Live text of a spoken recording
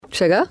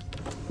Should I go?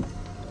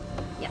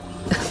 Yeah.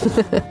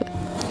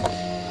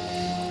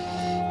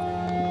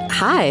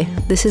 Hi,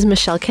 this is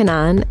Michelle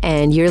Kanan,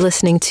 and you're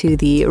listening to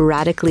the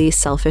Radically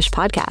Selfish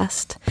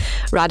podcast.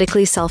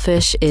 Radically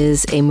Selfish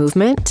is a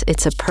movement.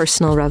 It's a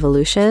personal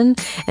revolution.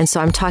 And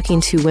so I'm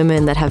talking to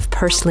women that have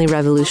personally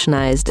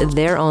revolutionized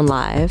their own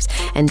lives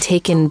and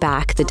taken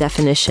back the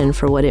definition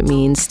for what it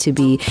means to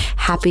be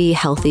happy,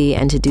 healthy,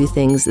 and to do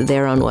things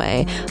their own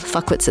way.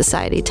 Fuck what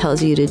society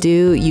tells you to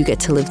do. You get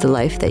to live the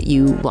life that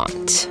you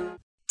want.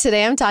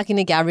 Today, I'm talking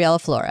to Gabriela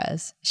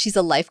Flores. She's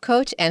a life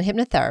coach and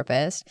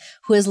hypnotherapist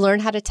who has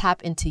learned how to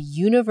tap into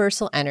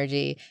universal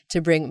energy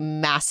to bring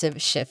massive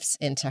shifts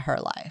into her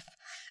life.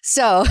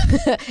 So,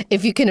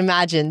 if you can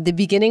imagine, the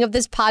beginning of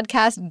this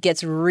podcast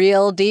gets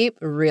real deep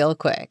real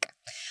quick.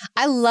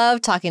 I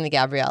love talking to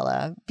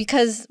Gabriela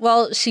because,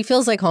 well, she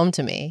feels like home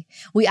to me.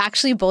 We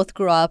actually both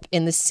grew up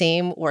in the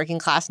same working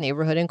class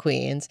neighborhood in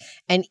Queens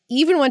and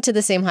even went to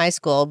the same high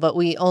school, but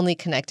we only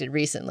connected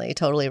recently,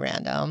 totally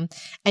random.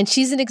 And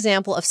she's an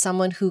example of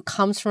someone who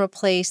comes from a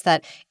place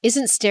that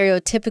isn't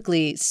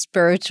stereotypically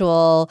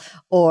spiritual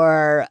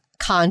or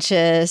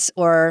conscious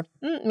or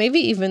maybe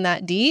even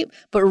that deep,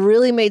 but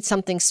really made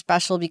something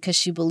special because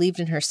she believed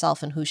in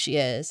herself and who she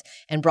is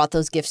and brought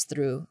those gifts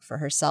through for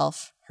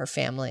herself, her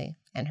family,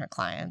 and her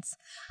clients.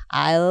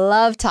 I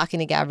love talking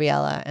to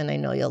Gabriela, and I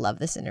know you'll love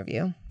this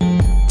interview.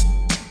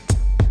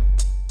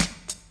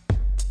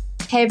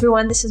 Hey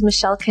everyone, this is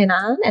Michelle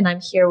Kanan, and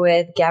I'm here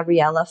with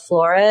Gabriela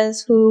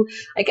Flores, who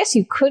I guess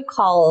you could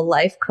call a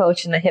life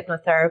coach and a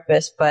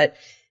hypnotherapist, but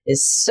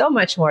is so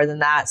much more than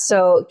that.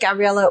 So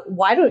Gabriela,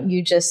 why don't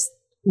you just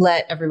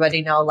let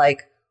everybody know,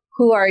 like,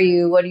 who are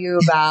you? What are you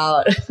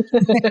about?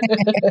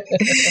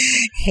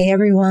 Hey,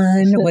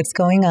 everyone. What's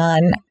going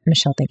on?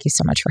 Michelle, thank you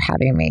so much for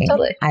having me.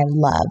 Totally. I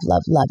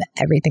love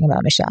everything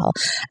about Michelle.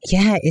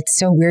 Yeah, it's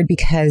so weird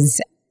because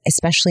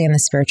especially in the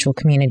spiritual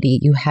community,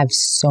 you have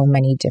so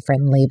many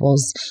different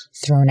labels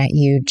thrown at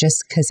you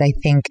just because I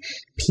think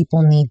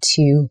people need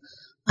to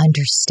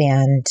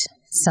understand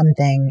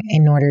something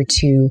in order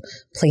to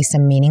place a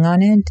meaning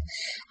on it.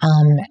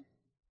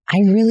 I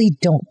really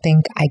don't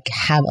think I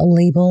have a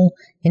label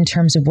in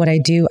terms of what I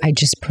do. I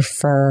just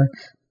prefer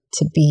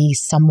to be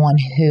someone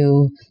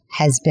who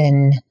has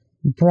been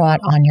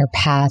brought on your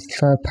path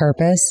for a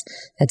purpose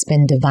that's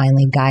been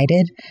divinely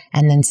guided.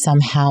 And then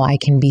somehow I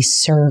can be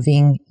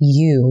serving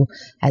you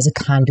as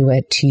a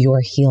conduit to your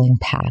healing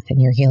path and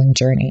your healing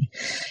journey.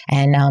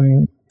 And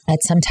that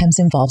sometimes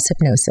involves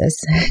hypnosis,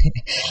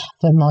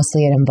 but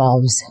mostly it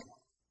involves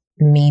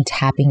me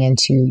tapping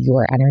into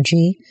your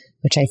energy,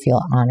 which I feel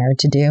honored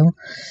to do.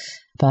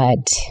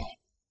 But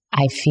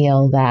I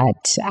feel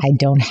that I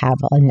don't have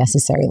a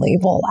necessary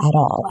label at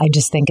all. I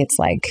just think it's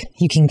like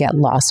you can get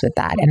lost with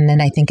that. And then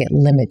I think it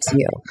limits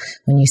you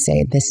when you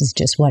say, this is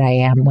just what I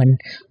am, when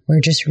we're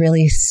just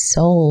really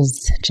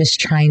souls just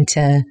trying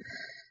to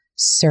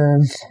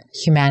serve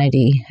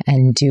humanity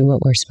and do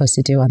what we're supposed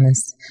to do on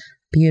this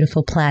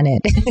beautiful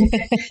planet.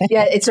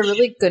 Yeah, it's a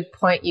really good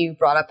point you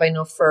brought up. I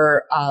know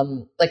for,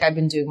 I've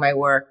been doing my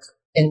work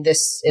in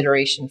this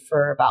iteration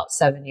for about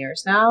 7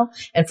 years now.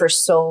 And for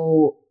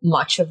so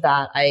much of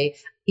that, I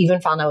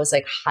even found I was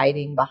like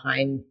hiding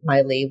behind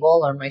my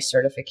label or my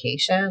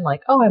certification.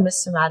 Like, oh, I'm a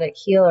somatic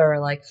healer.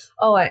 Or like,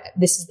 oh,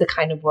 this is the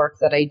kind of work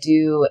that I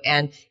do.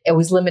 And it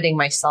was limiting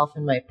myself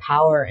and my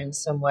power in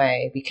some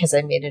way because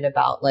I made it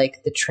about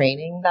like the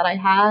training that I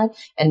had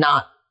and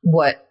not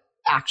what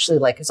actually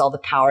like is all the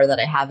power that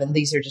I have. And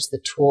these are just the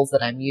tools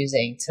that I'm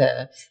using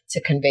to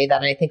convey that.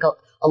 And I think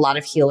a lot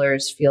of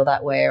healers feel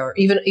that way, or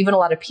even a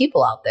lot of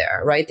people out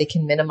there, right? They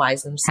can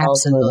minimize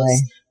themselves in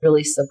those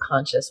really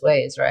subconscious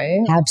ways, right?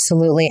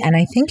 Absolutely. And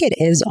I think it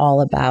is all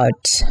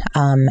about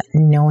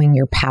knowing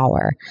your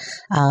power.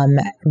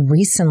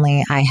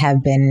 Recently, I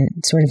have been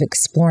sort of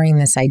exploring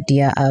this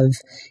idea of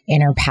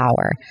inner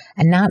power,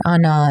 and not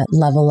on a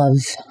level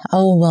of,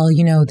 oh, well,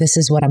 you know, this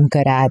is what I'm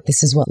good at.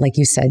 This is what, like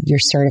you said, you're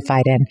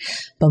certified in,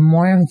 but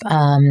more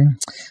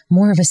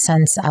of a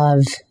sense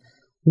of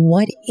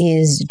what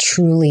is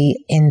truly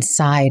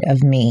inside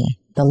of me,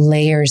 the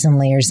layers and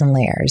layers and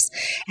layers.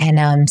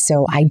 And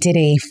so I did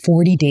a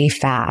 40-day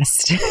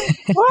fast.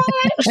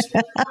 What?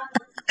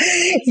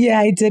 Yeah,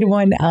 I did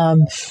one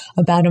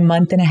about a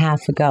month and a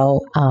half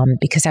ago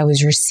because I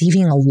was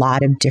receiving a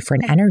lot of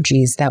different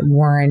energies that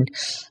weren't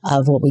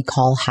of what we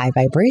call high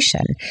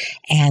vibration.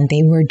 And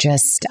they were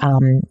just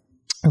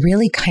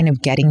really kind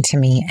of getting to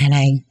me, and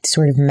I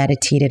sort of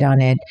meditated on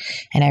it,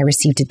 and I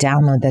received a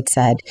download that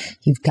said,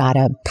 you've got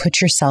to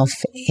put yourself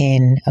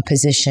in a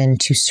position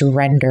to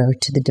surrender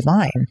to the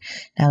divine.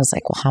 And I was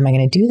like, well, how am I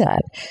going to do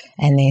that?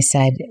 And they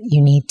said, you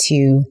need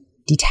to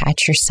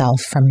detach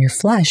yourself from your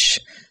flesh.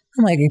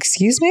 I'm like,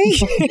 excuse me?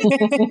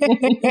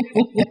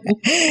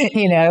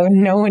 You know,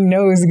 no one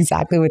knows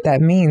exactly what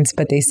that means,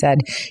 but they said,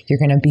 you're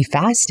going to be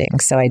fasting.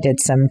 So I did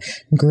some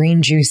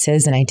green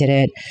juices, and I did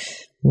it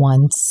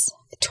once,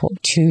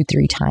 2-3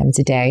 times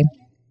a day.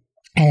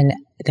 And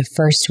the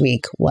first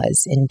week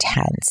was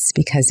intense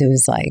because it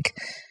was like,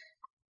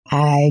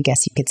 I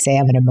guess you could say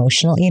I'm an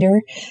emotional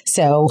eater.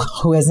 So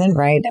who isn't,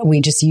 right? We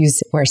just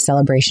use for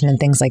celebration and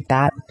things like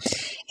that.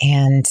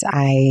 And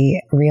I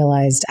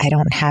realized I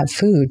don't have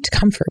food to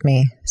comfort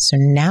me. So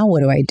now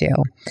what do?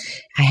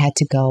 I had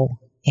to go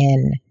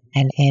in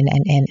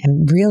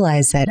and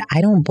realize that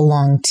I don't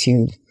belong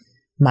to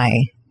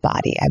my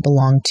body. I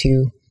belong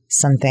to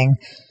something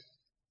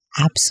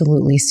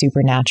absolutely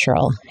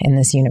supernatural in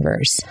this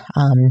universe.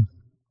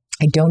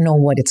 I don't know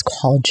what it's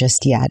called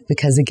just yet,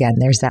 because again,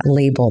 there's that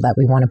label that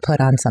we want to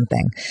put on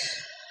something.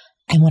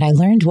 And what I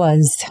learned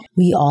was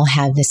we all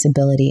have this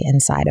ability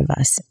inside of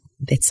us.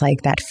 It's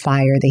like that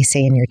fire they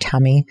say in your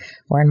tummy,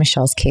 or in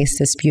Michelle's case,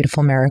 this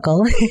beautiful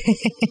miracle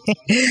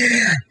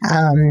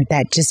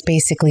that just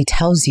basically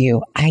tells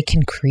you, I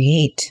can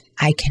create,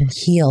 I can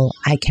heal,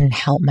 I can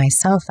help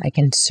myself, I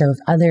can serve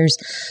others,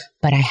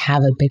 but I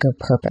have a bigger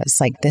purpose.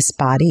 Like this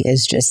body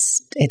is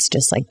it's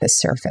just like the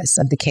surface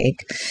of the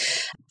cake.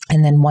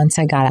 And then once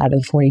I got out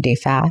of the 40-day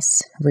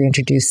fast,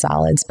 reintroduced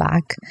solids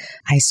back,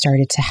 I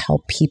started to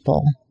help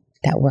people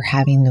that were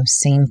having those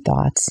same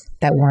thoughts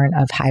that weren't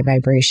of high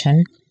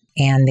vibration.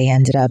 And they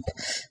ended up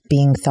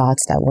being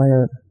thoughts that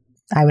were,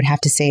 I would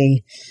have to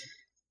say,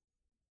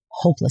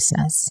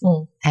 hopelessness.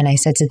 And I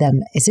said to them,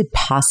 is it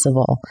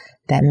possible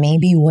that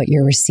maybe what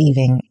you're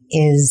receiving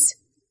is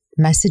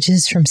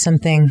messages from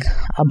something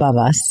above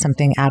us,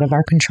 something out of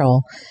our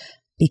control,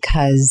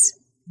 because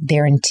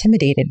they're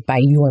intimidated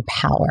by your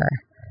power?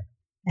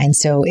 And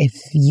so if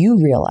you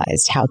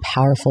realized how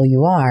powerful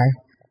you are,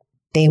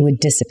 they would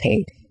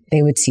dissipate.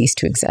 They would cease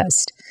to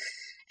exist.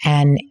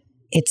 And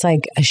it's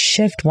like a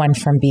shift went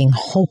from being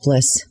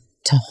hopeless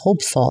to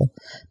hopeful,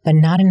 but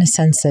not in a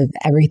sense of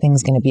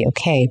everything's going to be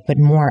okay, but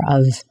more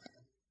of,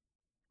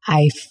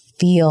 I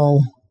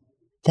feel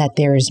that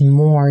there is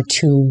more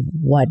to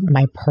what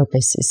my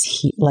purpose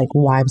is, like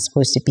why I'm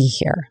supposed to be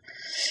here.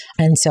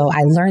 And so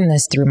I learned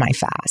this through my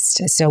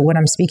fast. So what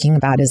I'm speaking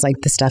about is like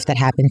the stuff that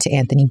happened to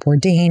Anthony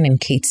Bourdain and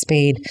Kate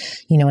Spade,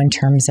 you know, in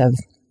terms of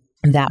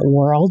that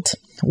world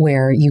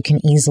where you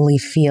can easily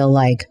feel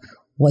like,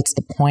 what's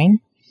the point?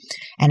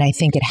 And I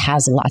think it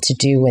has a lot to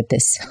do with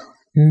this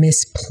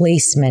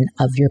misplacement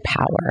of your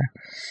power,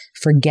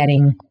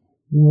 forgetting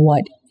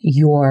what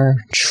your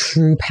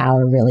true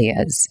power really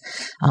is.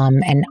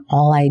 And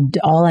all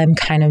I'm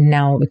kind of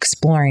now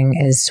exploring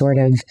is sort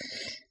of,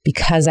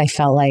 because I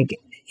felt like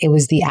it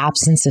was the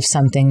absence of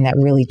something that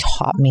really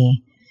taught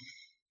me,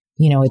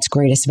 you know, its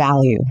greatest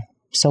value.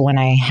 So when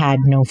I had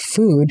no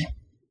food,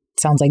 it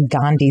sounds like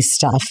Gandhi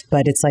stuff,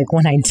 but it's like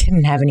when I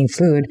didn't have any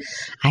food,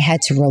 I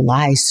had to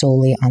rely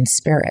solely on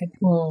spirit.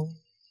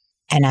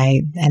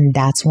 And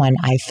that's when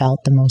I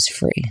felt the most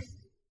free.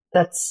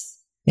 That's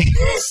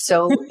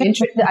so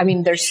interesting. I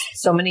mean, there's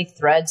so many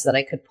threads that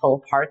I could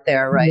pull apart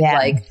there, right? Yeah.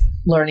 Like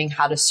learning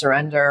how to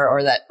surrender,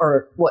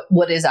 or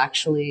what is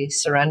actually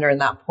surrender in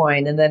that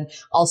point. And then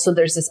also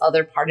there's this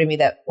other part of me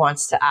that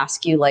wants to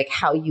ask you like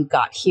how you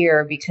got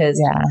here,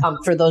 because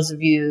for those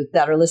of you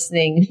that are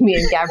listening, me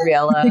and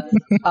Gabriella,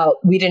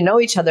 we didn't know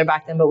each other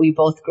back then, but we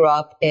both grew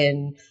up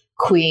in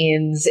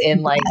Queens,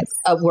 in like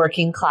a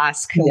working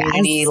class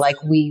community.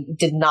 Like we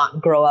did not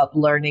grow up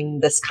learning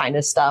this kind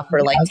of stuff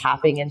or like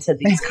tapping into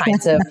these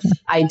kinds of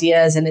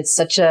ideas. And it's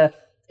such a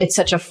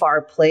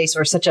far place,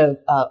 or such a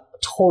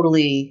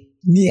totally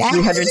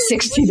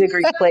 360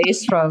 degree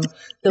place from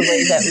the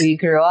way that we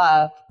grew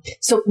up.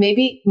 So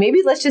maybe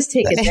let's just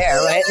take it there,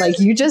 right? Like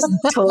you just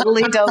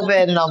totally dove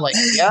in, and I'm like,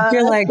 yeah.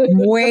 You're like,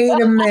 wait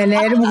a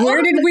minute,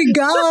 where did we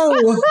go?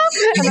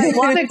 And I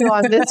want to go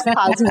on this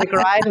cosmic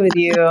ride with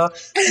you.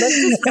 Let's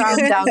just ground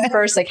down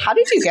first. Like, how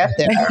did you get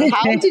there?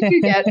 How did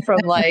you get from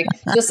like,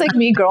 just like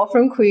me, girl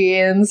from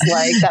Queens,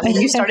 like that when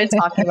you started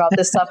talking about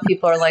this stuff,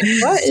 people are like,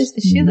 what is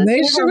she?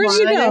 They sure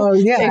should know.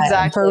 Yeah,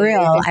 exactly. For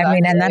real. Exactly. I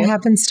mean, and that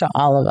happens to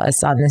all of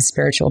us on this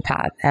spiritual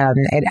path.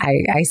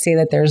 I say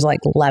that there's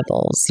like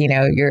levels, you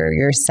know,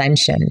 your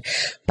ascension.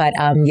 But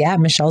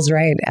Michelle's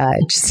right. I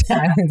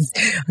was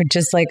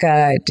just like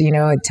a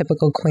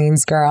typical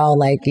Queens girl,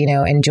 like, you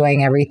know,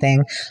 enjoying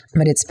everything.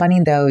 But it's funny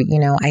though, you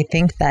know, I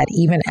think that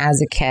even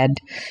as a kid,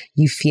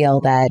 you feel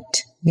that,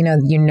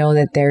 you know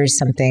that there's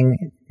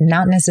something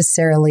not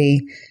necessarily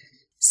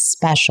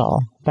special,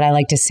 but I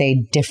like to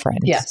say different.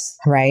 Yes.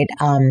 Right.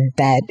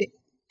 That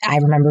I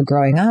remember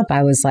growing up,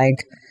 I was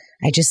like,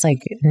 I just like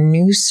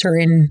knew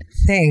certain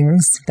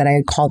things that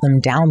I call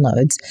them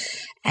downloads.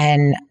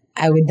 And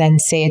I would then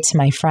say it to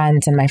my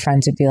friends, and my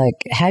friends would be like,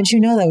 how'd you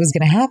know that was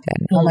going to happen?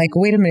 I'm like,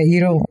 wait a minute,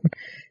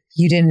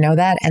 you didn't know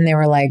that? And they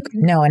were like,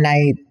 no. And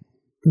I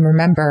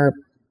remember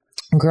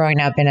growing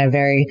up in a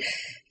very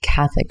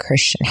Catholic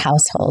Christian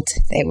household,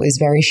 it was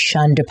very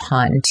shunned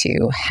upon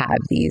to have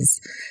these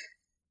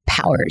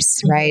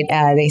powers, right?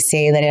 They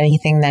say that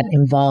anything that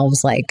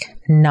involves like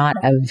not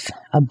of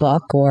a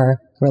book or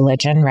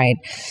religion, right?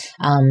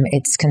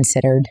 It's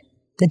considered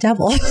the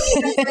devil.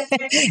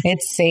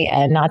 It's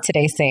Satan, not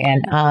today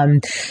Satan.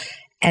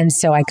 And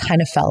so I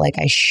kind of felt like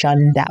I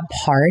shunned that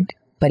part,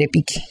 but it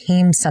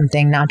became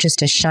something, not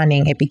just a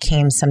shunning, it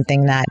became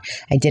something that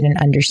I didn't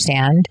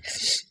understand.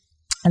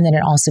 And then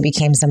it also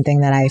became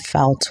something that I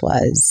felt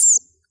was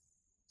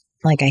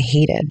like I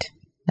hated.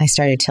 I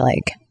started to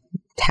like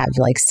have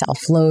like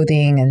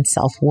self-loathing and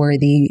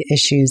self-worthy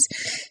issues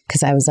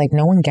because I was like,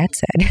 no one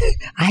gets it.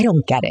 I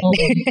don't get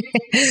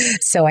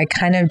it. So I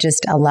kind of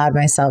just allowed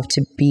myself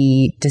to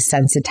be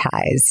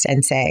desensitized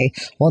and say,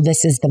 well,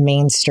 this is the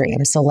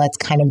mainstream. So let's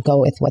kind of go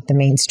with what the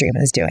mainstream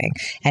is doing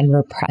and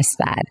repress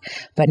that.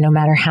 But no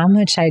matter how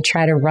much I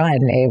try to run,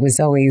 it was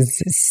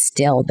always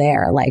still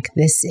there. Like,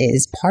 this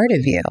is part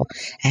of you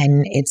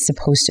and it's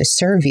supposed to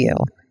serve you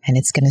and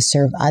it's going to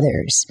serve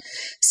others.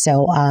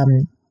 So,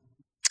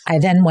 I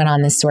then went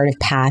on this sort of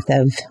path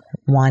of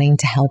wanting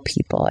to help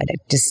people.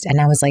 And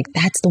I was like,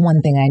 that's the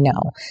one thing I know.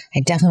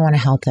 I definitely want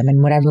to help them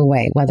in whatever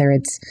way, whether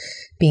it's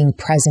being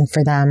present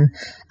for them,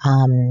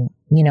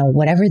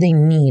 whatever they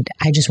need.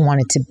 I just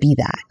wanted to be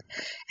that.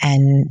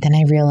 And then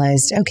I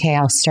realized, okay,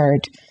 I'll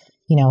start,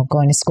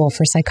 going to school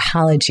for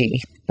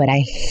psychology. But I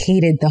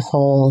hated the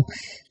whole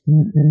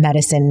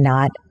medicine,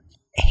 not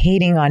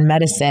hating on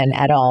medicine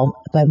at all,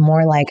 but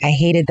more like I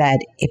hated that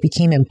it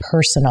became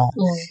impersonal.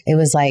 It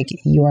was like,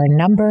 you're a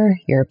number,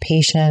 you're a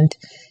patient,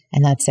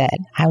 and that's it.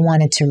 I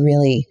wanted to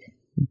really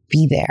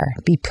be there,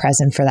 be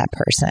present for that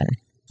person.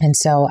 And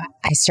so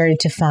I started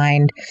to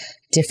find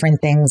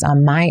different things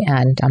on my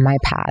end, on my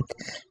path,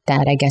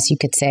 that I guess you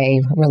could say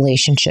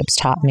relationships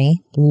taught me.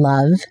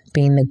 Love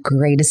being the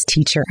greatest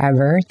teacher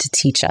ever to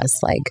teach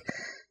us like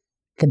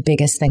the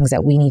biggest things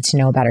that we need to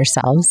know about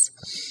ourselves.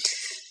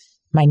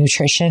 My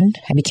nutrition,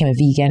 I became a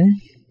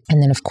vegan.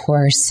 And then, of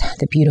course,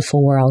 the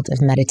beautiful world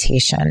of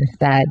meditation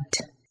that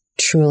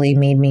truly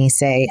made me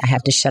say, I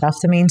have to shut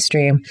off the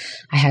mainstream.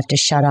 I have to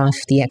shut off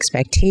the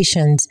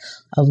expectations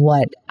of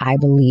what I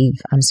believe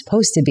I'm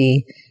supposed to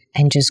be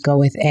and just go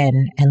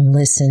within and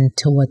listen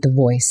to what the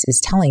voice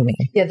is telling me.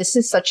 Yeah, this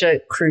is such a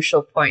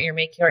crucial point you're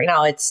making right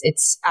now.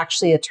 It's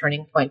actually a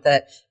turning point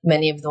that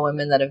many of the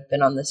women that have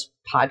been on this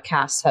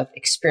podcast have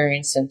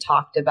experienced and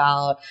talked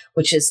about,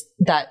 which is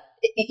that,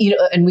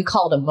 and we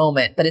call it a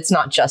moment, but it's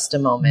not just a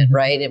moment,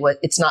 right?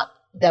 It's not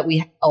that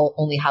we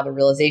only have a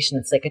realization.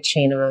 It's like a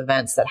chain of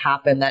events that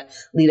happen that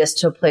lead us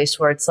to a place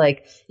where it's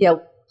like,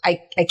 I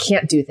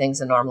can't do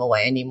things a normal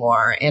way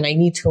anymore. And I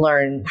need to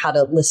learn how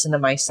to listen to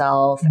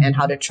myself and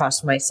how to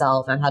trust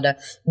myself and how to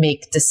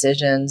make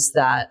decisions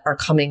that are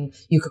coming,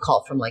 you could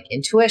call it from like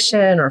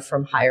intuition or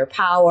from higher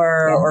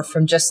power or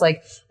from just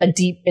like a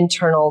deep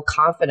internal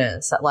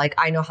confidence that like,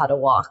 I know how to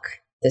walk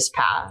this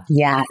path.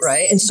 Yes.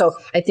 Right. And so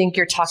I think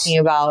you're talking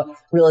about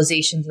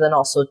realizations and then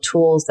also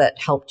tools that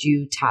helped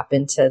you tap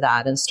into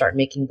that and start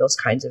making those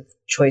kinds of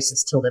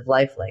choices to live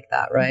life like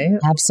that, right?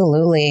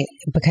 Absolutely.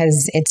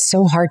 Because it's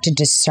so hard to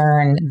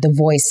discern the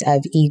voice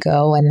of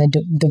ego and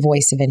the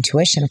voice of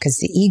intuition, because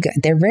the ego,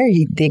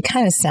 they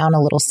kind of sound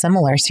a little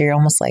similar. So you're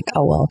almost like,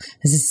 oh, well,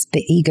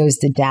 the ego is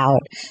the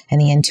doubt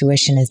and the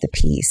intuition is the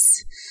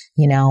peace.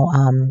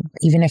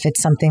 Even if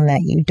it's something that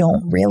you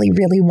don't really,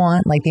 really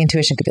want, like the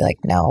intuition could be like,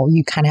 no,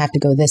 you kind of have to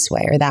go this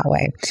way or that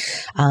way.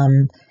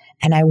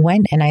 And I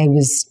went and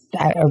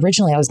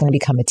originally I was going to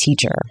become a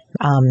teacher,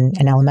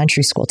 an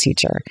elementary school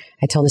teacher.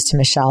 I told this to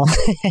Michelle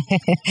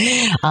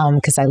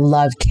because I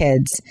love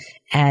kids.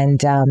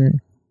 And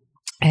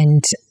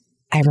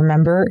I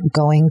remember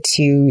going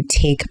to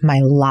take my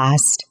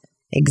last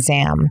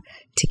exam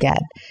to get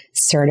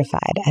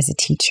certified as a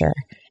teacher.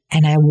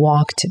 And I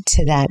walked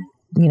to that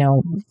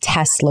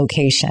test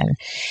location.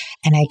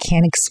 And I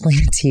can't explain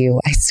it to you.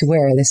 I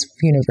swear this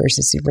universe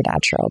is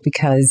supernatural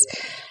because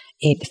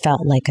it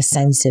felt like a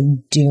sense of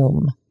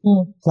doom.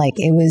 Like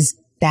it was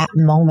that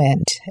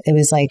moment. It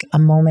was like a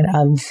moment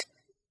of,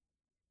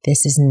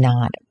 this is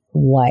not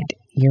what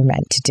you're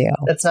meant to do.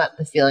 That's not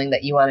the feeling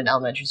that you want an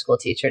elementary school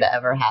teacher to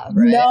ever have,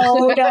 right?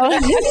 No.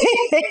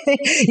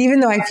 Even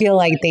though I feel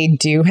like they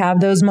do have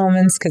those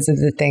moments because of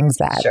the things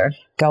that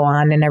go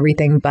on and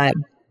everything. But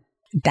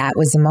that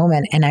was the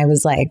moment. And I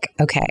was like,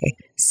 okay,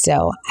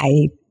 so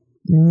I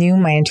knew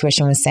my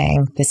intuition was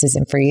saying, this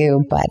isn't for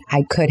you, but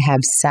I could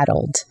have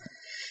settled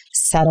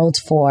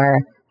for,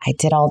 I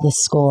did all the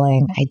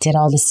schooling, I did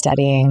all the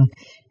studying,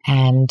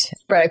 and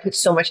I put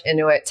so much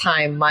into it,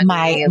 time, money.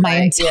 My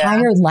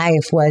entire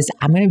life was,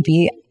 I'm going to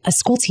be a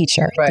school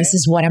teacher. Right. This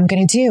is what I'm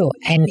going to do.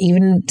 And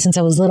even since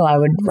I was little, I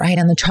would write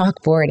on the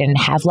chalkboard and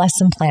have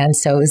lesson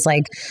plans. So it was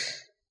like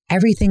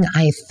everything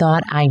I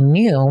thought I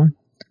knew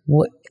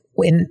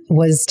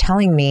was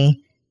telling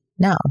me,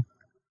 no,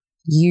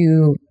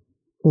 you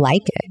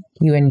like it,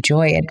 you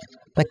enjoy it,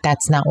 but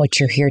that's not what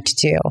you're here to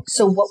do.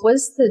 So what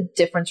was the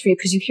difference for you?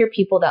 Because you hear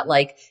people that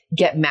like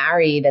get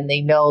married and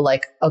they know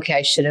like, okay,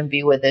 I shouldn't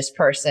be with this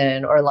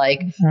person, or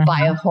like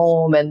buy a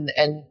home and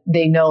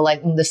they know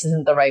like, this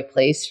isn't the right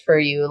place for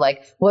you.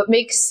 Like what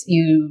makes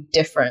you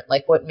different?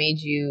 Like what made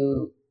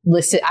you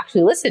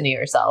actually listen to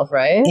yourself,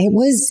 right? It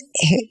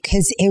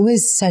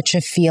was such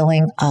a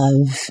feeling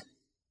of,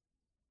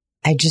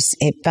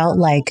 it felt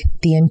like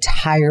the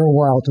entire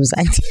world was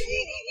empty.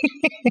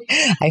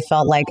 I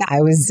felt like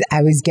I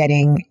was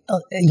getting,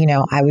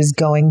 I was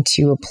going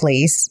to a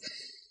place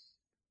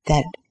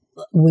that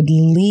would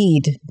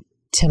lead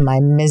to my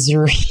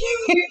misery.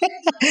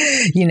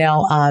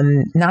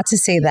 Not to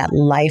say that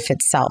life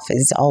itself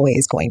is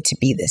always going to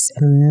be this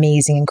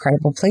amazing,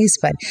 incredible place,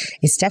 but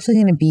it's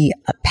definitely going to be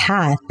a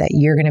path that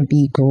you're going to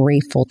be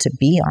grateful to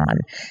be on.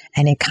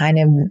 And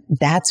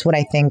that's what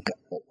I think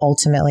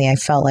ultimately I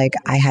felt like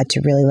I had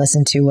to really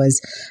listen to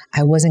was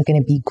I wasn't going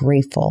to be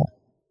grateful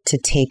to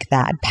take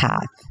that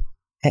path.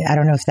 I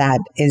don't know if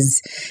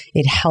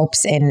it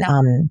helps in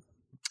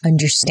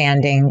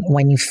understanding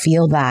when you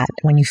feel that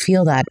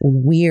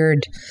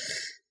weird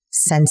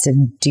sense of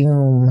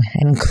doom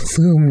and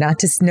gloom,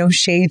 no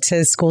shade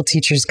to school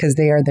teachers because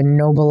they are the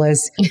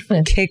noblest,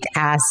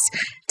 kick-ass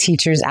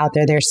teachers out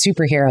there. They're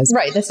superheroes.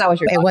 Right. That's not what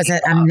you're talking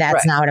about.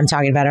 That's not what I'm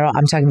talking about at all.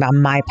 I'm talking about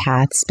my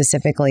path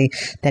specifically,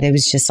 that it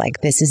was just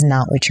like, this is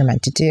not what you're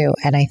meant to do.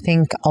 And I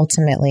think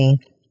ultimately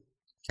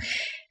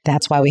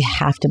that's why we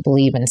have to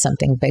believe in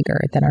something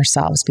bigger than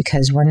ourselves,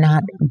 because we're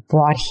not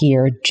brought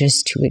here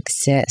just to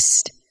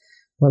exist.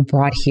 We're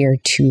brought here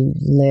to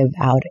live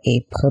out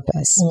a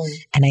purpose.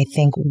 And I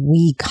think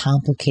we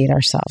complicate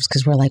ourselves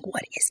because we're like,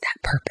 what is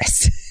that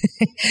purpose?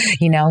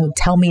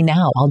 Tell me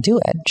now, I'll do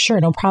it.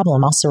 Sure, no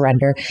problem. I'll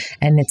surrender.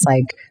 And it's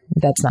like,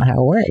 that's not how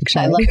it works.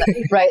 I love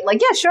that. Right.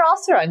 Like, yeah, sure,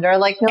 I'll surrender.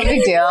 Like, no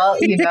big deal.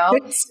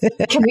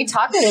 Can we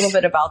talk a little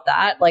bit about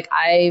that? Like,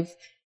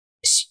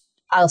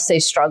 I'll say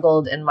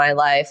struggled in my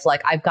life.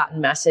 Like I've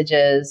gotten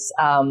messages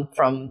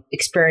from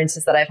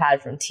experiences that I've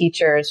had from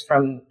teachers,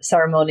 from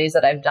ceremonies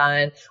that I've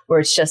done, where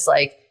it's just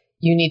like,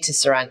 you need to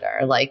surrender.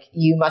 Like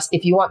you must,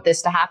 if you want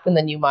this to happen,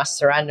 then you must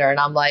surrender. And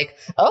I'm like,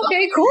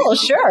 okay, cool,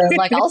 sure.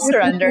 Like I'll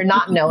surrender,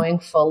 not knowing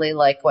fully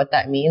like what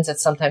that means. That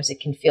sometimes it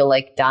can feel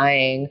like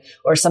dying,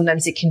 or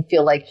sometimes it can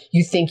feel like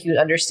you think you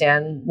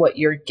understand what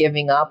you're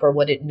giving up or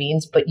what it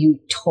means, but you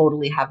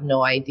totally have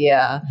no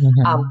idea.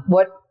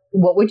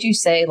 What would you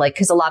say, like,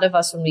 because a lot of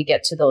us, when we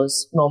get to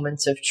those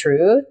moments of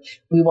truth,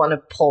 we want to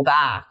pull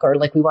back, or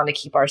like we want to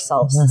keep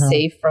ourselves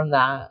safe from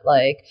that.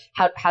 Like,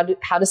 how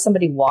does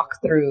somebody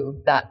walk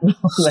through that moment?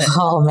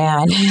 Oh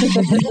man,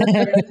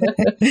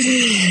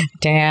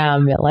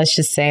 damn! Let's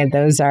just say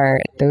those are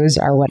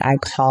what I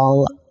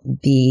call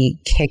the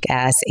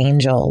kick-ass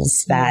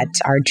angels that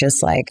are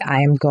just like,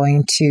 I'm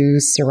going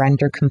to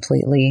surrender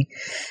completely.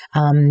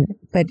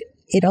 But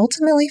it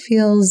ultimately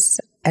feels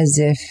as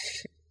if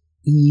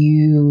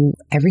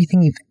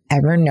everything you've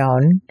ever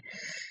known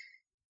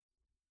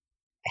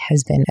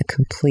has been a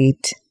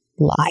complete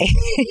lie.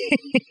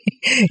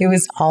 It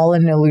was all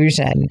an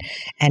illusion,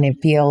 and it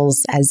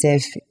feels as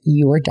if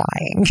you were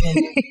dying,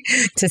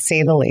 to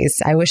say the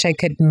least. I wish I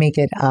could make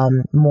it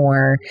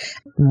more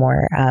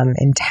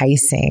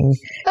enticing,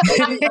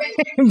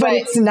 but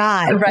it's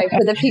not. Right,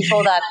 for the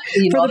people that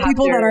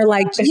that are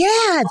like,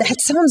 yeah, that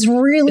sounds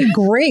really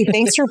great.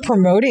 Thanks for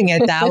promoting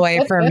it that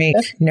way for me.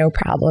 No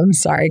problem.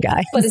 Sorry,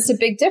 guys. But it's a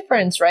big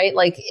difference, right?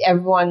 Like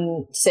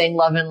everyone saying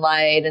love and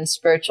light and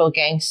spiritual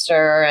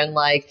gangster, and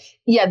like,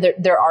 yeah,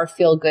 there are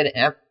feel good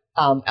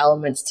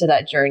elements to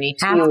that journey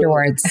too.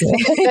 Afterwards.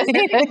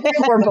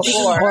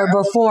 or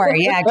before.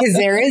 Yeah. Cause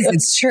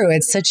it's true.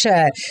 It's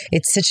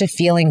such a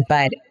feeling,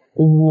 but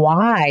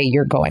why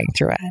you're going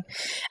through it.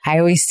 I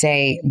always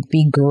say,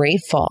 be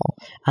grateful.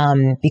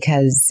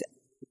 Because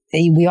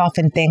we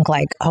often think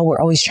like, oh, we're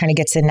always trying to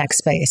get to the next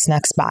space,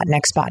 next spot.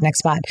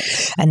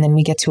 And then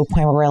we get to a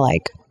point where we're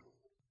like,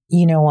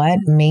 you know what?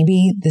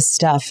 Maybe the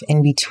stuff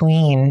in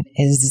between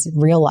is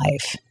real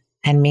life.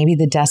 And maybe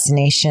the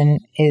destination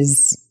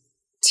is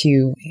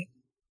to,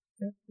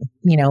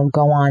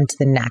 go on to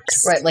the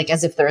next. Right. Like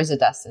as if there is a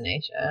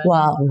destination.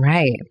 Well,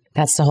 right.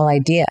 That's the whole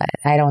idea.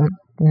 I don't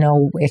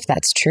know if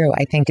that's true.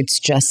 I think it's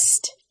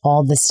just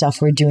all the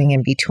stuff we're doing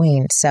in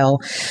between. So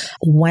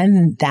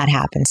when that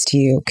happens to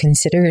you,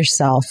 consider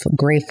yourself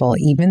grateful,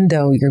 even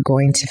though you're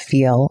going to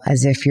feel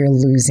as if you're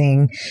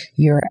losing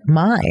your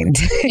mind.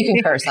 You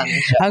can curse on the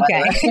show.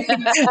 Okay.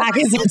 I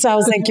guess I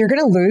was like, you're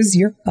going to lose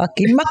your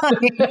fucking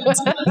mind. I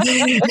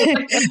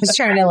was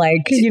trying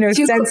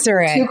to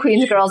censor it. Two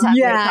Queens girls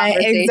having a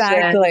conversation.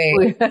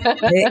 Exactly.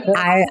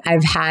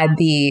 I've had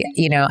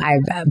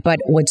but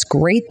what's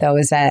great though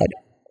is that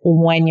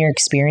when you're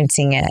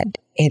experiencing it,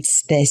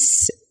 it's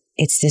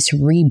this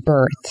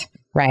rebirth,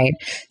 right?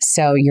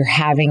 So you're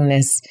having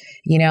this,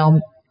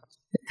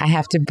 I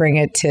have to bring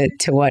it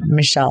to what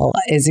Michelle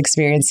is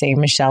experiencing.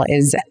 Michelle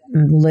is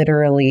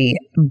literally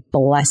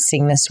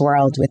blessing this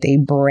world with a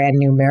brand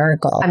new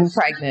miracle. I'm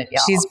pregnant,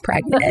 y'all. She's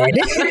pregnant.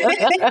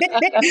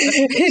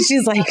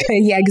 She's like,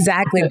 yeah,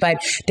 exactly.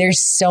 But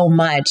there's so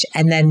much.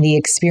 And then the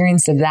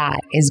experience of that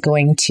is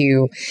going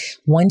to,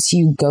 once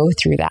you go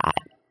through that,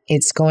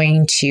 it's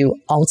going to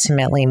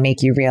ultimately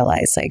make you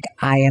realize, like,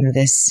 I am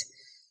this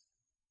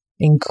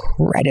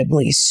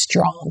incredibly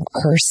strong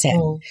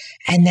person.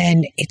 And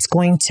then it's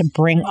going to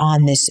bring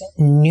on this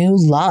new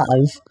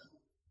love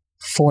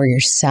for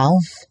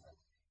yourself,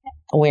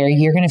 where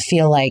you're going to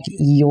feel like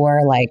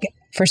you're like,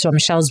 first of all,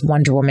 Michelle's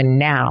Wonder Woman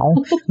now,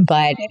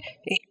 but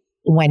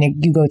when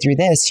you go through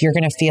this, you're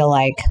going to feel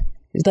like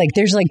Like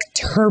there's like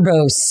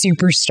turbo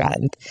super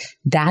strength.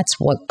 That's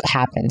what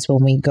happens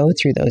when we go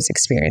through those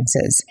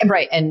experiences.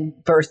 Right. And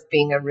birth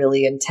being a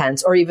really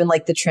intense, or even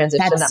like the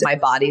transition that my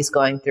body's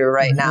going through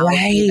right now.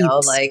 Right. You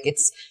know, like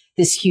it's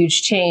this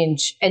huge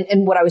change.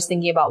 And what I was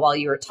thinking about while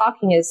you were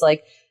talking is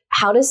like,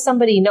 how does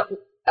somebody know,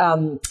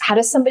 how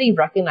does somebody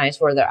recognize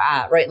where they're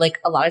at, right? Like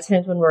a lot of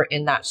times when we're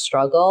in that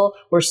struggle,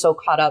 we're so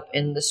caught up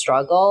in the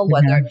struggle,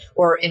 whether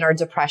or in our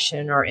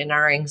depression or in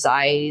our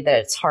anxiety, that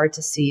it's hard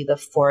to see the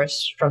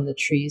forest from the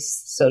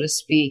trees, so to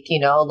speak. You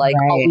know, like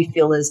all we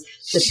feel is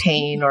the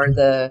pain or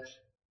the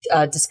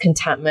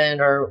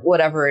discontentment or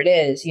whatever it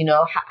is. You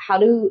know, how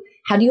do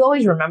you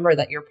always remember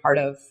that you're part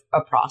of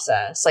a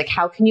process? Like,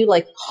 how can you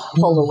like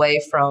pull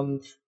away from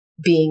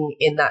being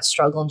in that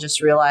struggle and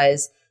just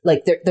realize,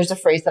 like there's a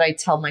phrase that I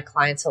tell my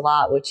clients a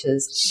lot, which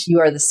is you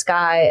are the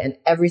sky and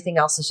everything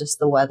else is just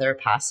the weather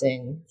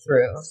passing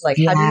through. Like,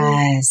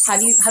 how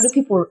do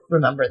people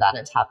remember that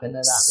and tap into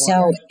that?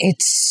 So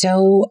it's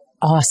so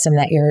awesome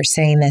that you're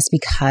saying this,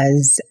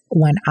 because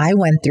when I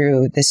went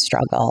through this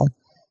struggle,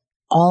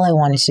 all I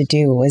wanted to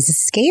do was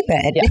escape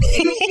it. Yeah.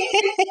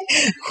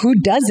 Who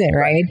doesn't,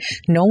 right?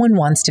 No one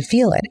wants to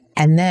feel it.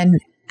 And then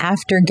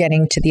after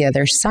getting to the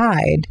other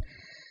side,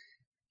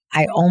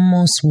 I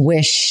almost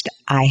wished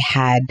I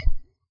had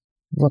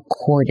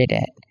recorded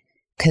it,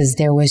 because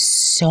there was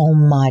so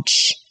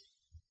much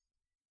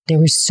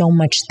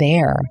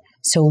there.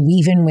 So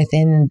even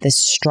within the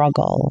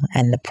struggle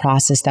and the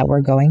process that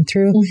we're going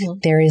through,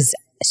 there is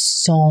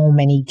so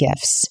many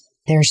gifts.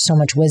 There's so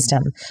much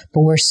wisdom, but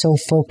we're so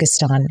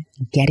focused on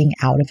getting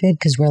out of it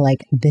because we're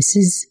like, this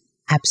is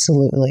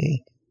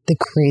absolutely the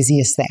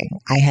craziest thing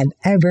I had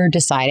ever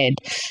decided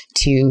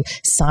to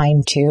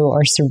sign to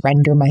or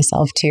surrender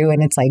myself to.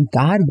 And it's like,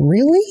 God,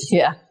 really?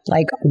 Yeah.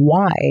 Like,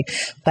 why?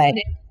 But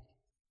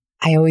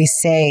I always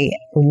say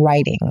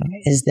writing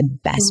is the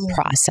best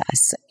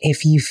process.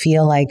 If you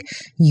feel like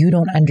you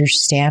don't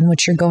understand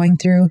what you're going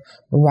through,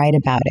 write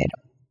about it.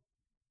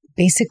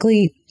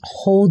 Basically,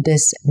 hold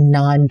this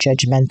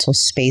non-judgmental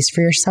space for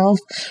yourself,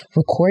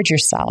 record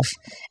yourself,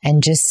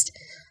 and just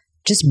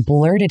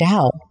blurt it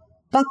out.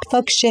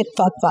 Fuck, shit,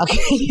 fuck,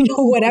 you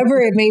know,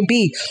 whatever it may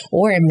be,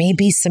 or it may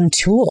be some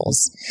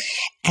tools.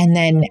 And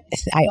then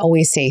I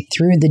always say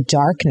through the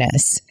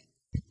darkness,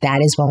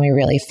 that is when we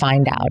really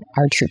find out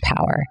our true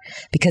power.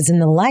 Because in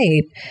the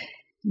light,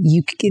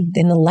 you're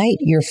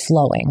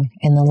flowing.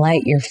 In the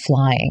light, you're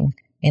flying.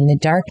 In the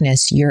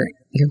darkness, you're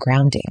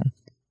grounding.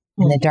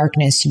 In the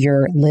darkness,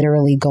 you're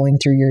literally going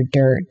through your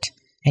dirt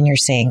and you're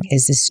saying,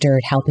 is this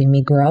dirt helping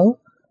me grow,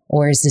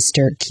 or is this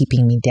dirt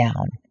keeping me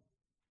down?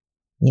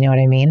 You know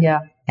what I mean? Yeah.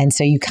 And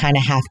so you kind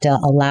of have to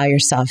allow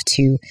yourself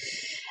to,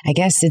 I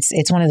guess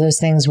it's one of those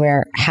things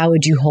where how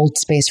would you hold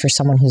space for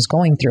someone who's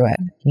going through it?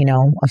 You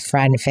know, a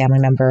friend, a family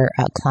member,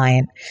 a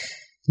client,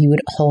 you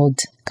would hold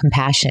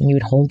compassion, you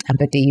would hold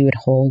empathy, you would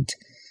hold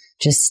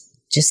just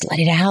let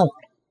it out,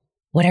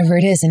 whatever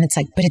it is. And it's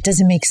like, but it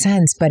doesn't make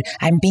sense, but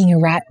I'm being a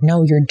rat.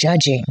 No, you're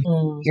judging.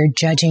 You're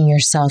judging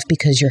yourself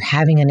because you're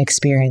having an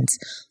experience.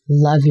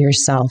 Love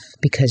yourself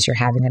because you're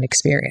having an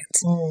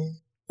experience.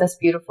 That's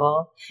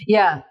beautiful.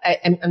 Yeah.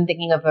 I'm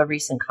thinking of a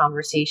recent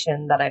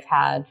conversation that I've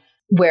had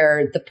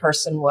where the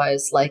person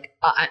was like,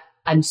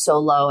 I'm so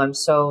low. I'm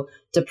so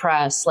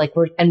depressed. Like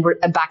we're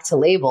back to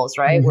labels,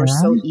 right? We're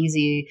so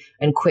easy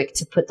and quick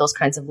to put those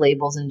kinds of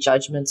labels and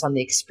judgments on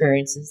the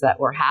experiences that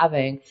we're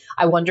having.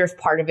 I wonder if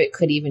part of it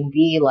could even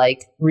be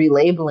like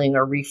relabeling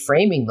or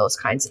reframing those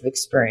kinds of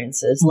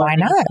experiences. Why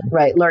not?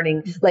 Right.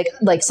 Learning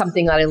like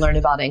something that I learned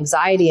about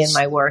anxiety in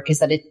my work is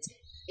that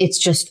it's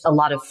just a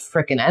lot of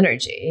freaking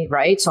energy,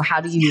 right? So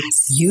how do you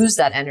use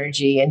that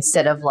energy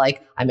instead of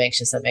like, I'm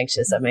anxious. Oh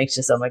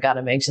my God,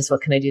 I'm anxious. What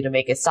can I do to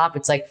make it stop?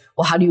 It's like,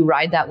 well, how do you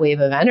ride that wave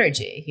of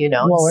energy? You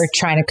know? Well, we're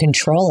trying to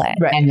control it,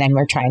 right, and then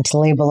we're trying to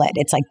label it.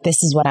 It's like,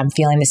 this is what I'm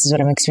feeling. This is what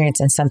I'm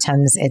experiencing. And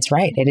sometimes it's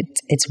right.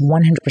 It's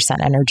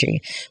 100%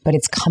 energy, but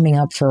it's coming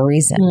up for a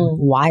reason.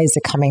 Why is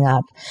it coming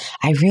up?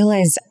 I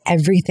realize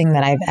everything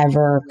that I've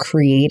ever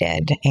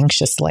created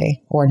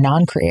anxiously or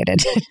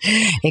non-created,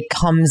 it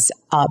comes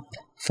up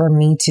for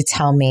me to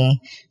tell me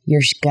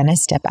you're going to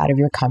step out of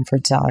your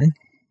comfort zone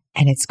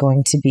and it's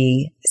going to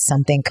be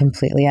something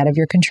completely out of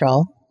your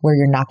control where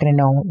you're not going to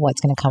know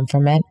what's going to come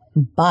from it,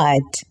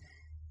 but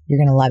you're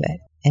going to love it.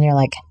 And you're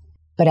like,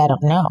 but I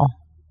don't know.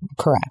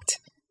 Correct.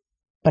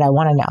 But I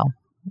want to know.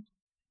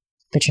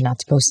 But you're not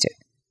supposed to.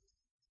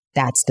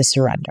 That's the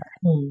surrender.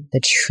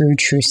 The true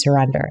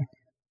surrender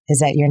is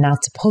that you're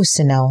not supposed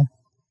to know.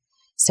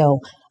 So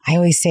I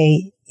always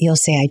say, you'll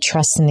say, I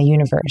trust in the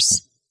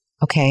universe.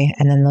 Okay.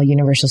 And then the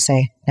universe will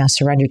say, now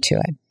surrender to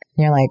it. And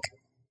you're like,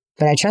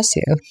 but I trust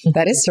you.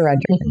 That is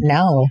surrender.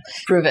 No.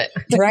 Prove it.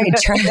 Right.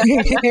 Exactly.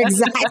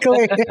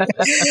 Exactly.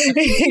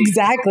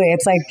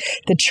 It's like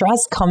the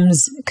trust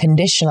comes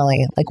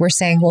conditionally. Like we're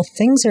saying, well,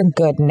 things are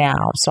good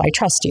now, so I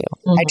trust you.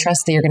 I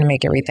trust that you're going to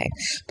make everything.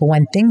 But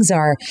when things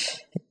are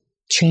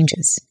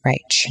changes,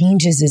 right?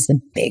 Changes is the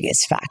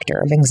biggest factor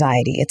of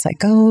anxiety. It's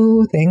like,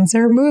 oh, things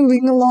are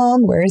moving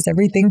along. Where is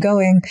everything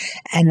going?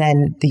 And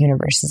then the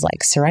universe is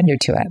like, surrender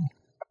to it.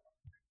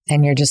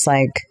 And you're just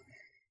like,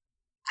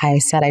 I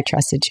said I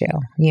trusted you,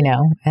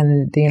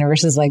 and the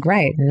universe is like,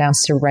 right, now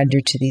surrender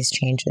to these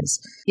changes.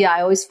 Yeah,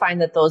 I always find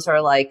that those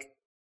are like,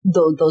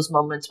 those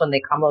moments when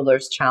they come, or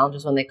those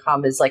challenges when they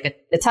come, is like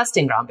a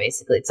testing ground,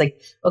 basically. It's like,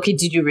 okay,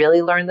 did you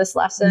really learn this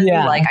lesson?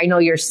 Yeah. Like, I know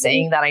you're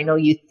saying that, I know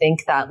you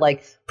think that,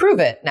 like, prove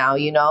it now,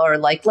 or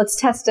like, let's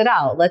test it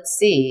out, let's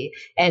see.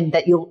 And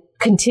that you'll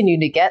continue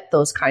to get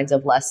those kinds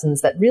of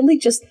lessons that really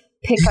just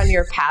pick on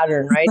your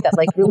pattern, right? That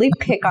like really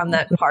pick on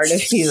that part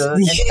of you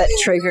and that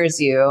triggers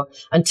you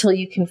until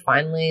you can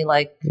finally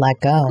like let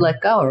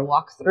go or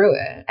walk through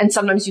it. And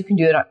sometimes you can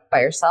do it by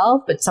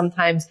yourself, but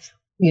sometimes,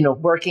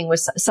 working with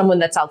someone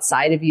that's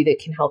outside of you that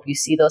can help you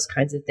see those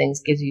kinds of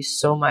things gives you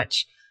so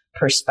much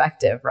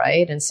perspective,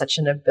 right? And such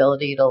an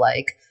ability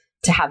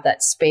to have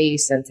that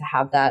space and to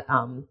have that,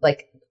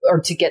 or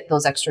to get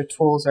those extra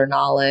tools or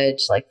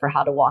knowledge, like for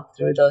how to walk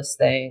through those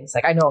things.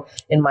 Like I know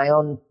in my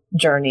own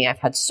journey, I've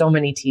had so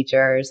many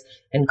teachers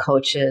and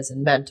coaches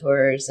and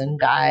mentors and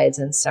guides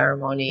and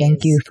ceremonies.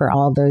 Thank you for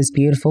all those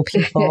beautiful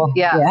people.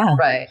 Yeah,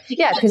 right.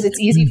 Yeah, because it's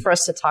easy for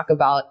us to talk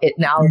about it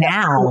now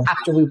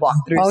after we walk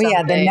through something.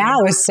 Yeah, the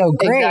now is so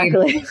great.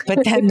 Exactly.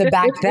 But then the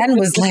back then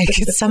was like,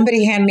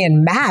 somebody hand me a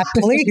map,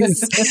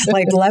 please.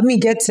 Like, let me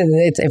get to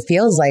it. It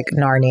feels like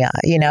Narnia,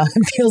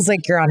 it feels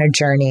like you're on a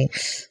journey.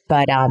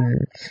 But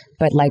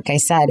like I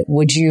said,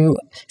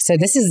 so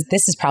this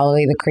is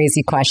probably the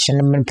crazy question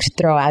I'm going to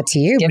throw out to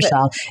you,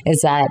 Michelle,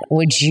 is that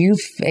would you,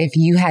 if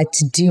you had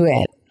to do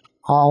it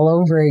all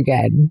over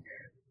again,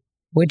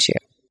 would you?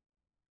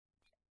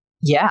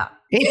 Yeah.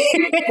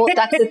 Well,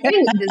 that's the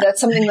thing.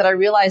 That's something that I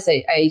realized.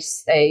 I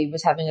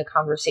was having a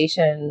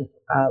conversation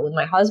with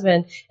my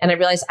husband, and I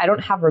realized I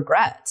don't have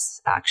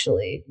regrets,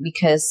 actually,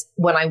 because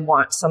when I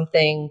want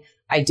something,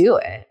 I do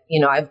it.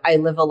 I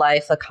live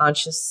a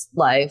conscious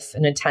life,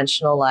 an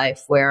intentional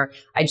life where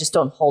I just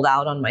don't hold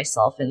out on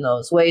myself in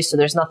those ways. So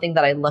there's nothing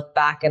that I look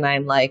back and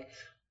I'm like,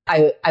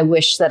 I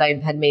wish that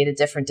I had made a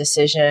different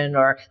decision,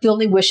 or the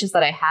only wishes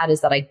that I had is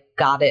that I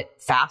got it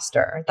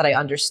faster, that I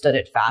understood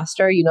it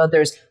faster.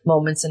 There's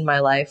moments in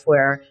my life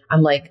where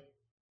I'm like,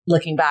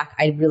 looking back,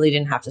 I really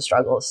didn't have to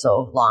struggle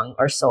so long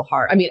or so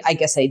hard. I mean, I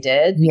guess I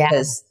did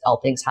because all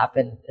things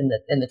happen in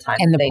the time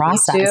in the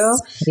process.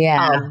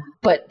 Yeah.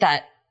 But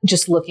that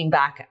just looking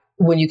back,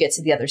 when you get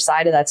to the other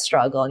side of that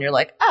struggle and you're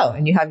like, oh,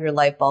 and you have your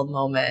light bulb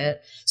moment.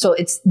 So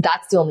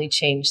that's the only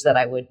change that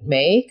I would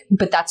make.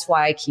 But that's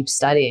why I keep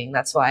studying.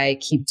 That's why I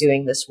keep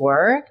doing this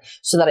work,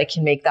 so that I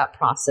can make that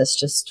process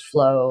just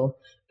flow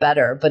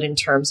better. But in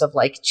terms of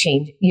like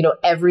change,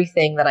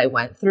 everything that I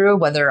went through,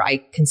 whether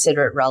I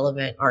consider it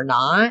relevant or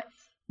not,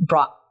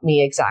 brought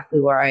me exactly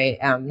where I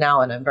am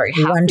now. And I'm very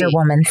happy. Wonder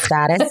Woman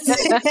status.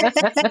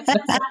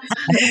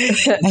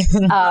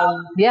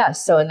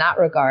 So in that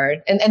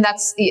regard, and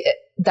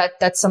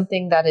that's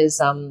something that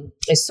is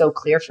so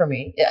clear for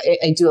me.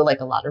 I do a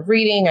lot of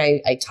reading.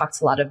 I talk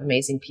to a lot of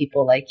amazing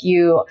people like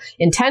you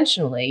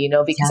intentionally,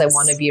 because I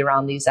want to be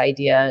around these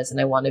ideas and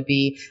I want to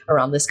be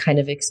around this kind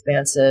of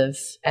expansive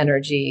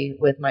energy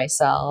with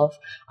myself.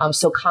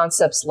 So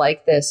concepts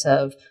like this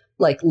of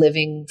like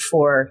living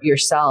for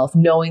yourself,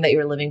 knowing that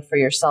you're living for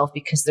yourself,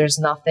 because there's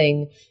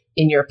nothing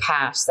in your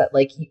past that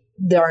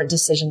there aren't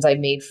decisions I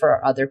made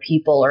for other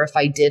people, or if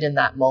I did in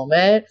that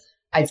moment,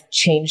 I've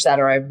changed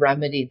that or I've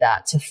remedied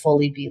that to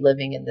fully be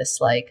living in this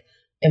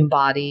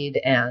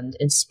embodied and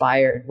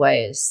inspired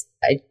ways.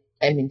 I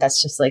mean,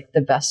 that's just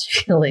the best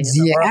feeling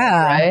in the world,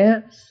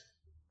 right?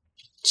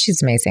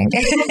 She's amazing.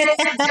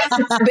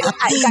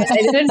 I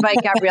didn't invite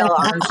Gabrielle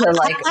on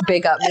to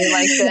big up me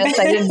like this.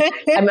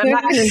 I'm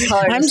not going to tell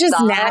her. I'm just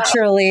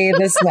naturally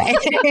this way.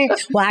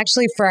 Well,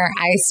 actually,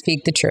 I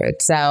speak the truth.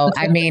 So,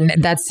 I mean,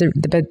 but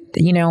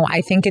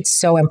I think it's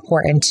so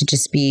important to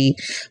just be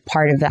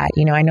part of that.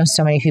 I know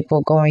so many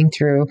people going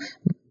through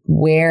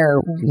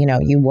where,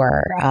 you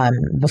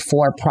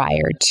were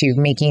prior to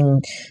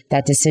making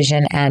that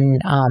decision.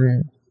 And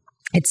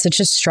it's such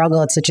a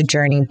struggle. It's such a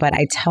journey. But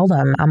I tell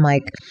them, I'm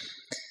like,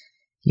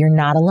 you're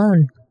not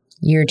alone.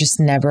 You're just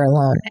never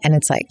alone. And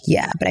it's like,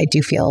 yeah, but I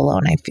do feel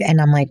alone.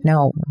 And I'm like,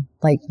 no,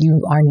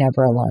 you are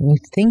never alone. You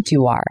think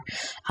you are.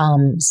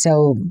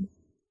 So,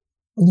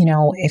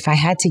 if I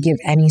had to give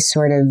any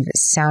sort of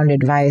sound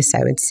advice,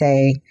 I would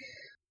say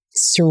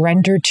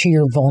surrender to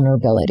your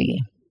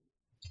vulnerability.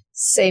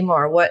 Say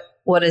more. What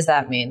does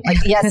that mean?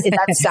 Yes,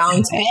 that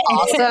sounds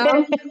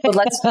awesome, but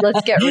let's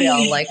get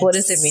real. What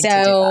does it mean to do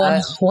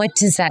that? What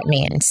does that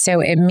mean? So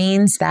it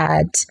means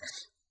that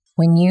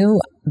when you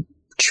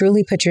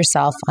truly put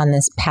yourself on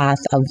this path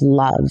of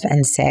love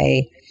and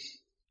say,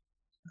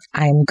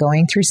 I'm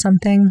going through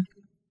something.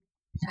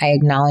 I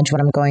acknowledge what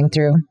I'm going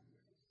through.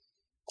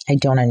 I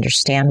don't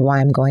understand why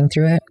I'm going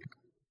through it,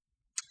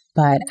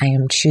 but I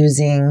am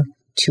choosing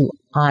to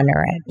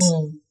honor it.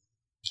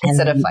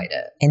 Instead of fight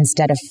it.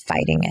 Instead of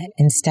fighting it.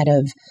 Instead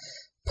of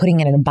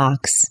putting it in a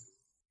box,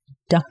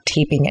 duct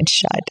taping it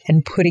shut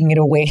and putting it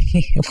away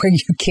where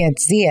you can't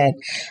see it,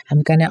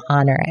 I'm going to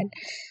honor it.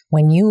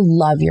 When you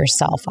love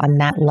yourself on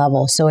that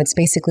level, so it's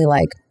basically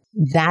like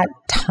that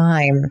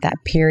time, that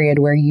period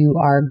where you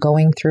are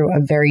going through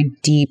a very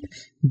deep,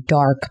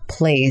 dark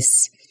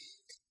place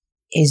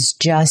is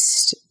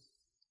just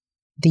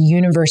the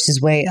universe's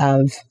way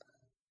of,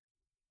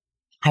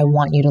 I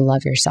want you to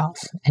love yourself.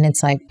 And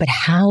it's like, but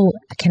how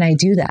can I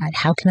do that?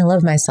 How can I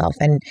love myself?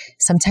 And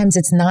sometimes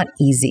it's not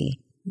easy.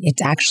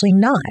 It's actually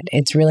not.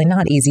 It's really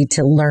not easy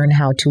to learn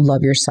how to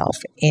love yourself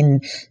in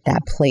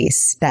that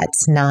place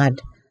that's not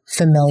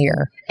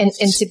familiar. And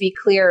to be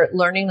clear,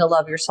 learning to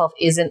love yourself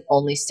isn't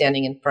only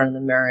standing in front of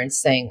the mirror and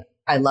saying,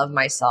 I love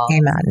myself.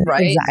 Amen.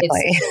 Right?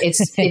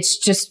 Exactly. It's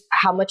just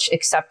how much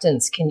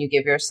acceptance can you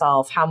give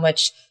yourself? How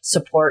much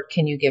support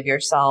can you give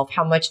yourself?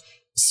 How much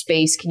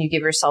space can you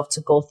give yourself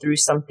to go through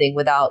something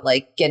without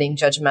like getting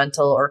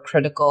judgmental or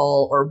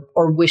critical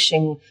or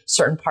wishing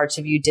certain parts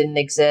of you didn't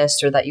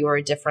exist or that you were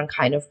a different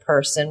kind of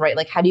person, right?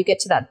 Like, how do you get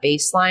to that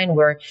baseline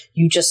where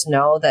you just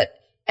know that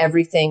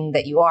everything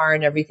that you are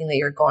and everything that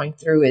you're going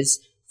through is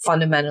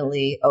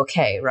fundamentally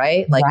okay,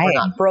 right? Like, we're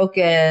not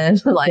broken,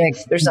 like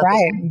there's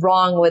nothing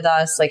wrong with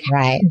us. Like,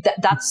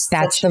 that's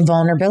the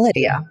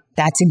vulnerability. Yeah.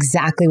 That's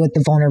exactly what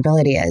the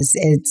vulnerability is.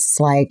 It's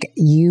like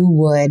you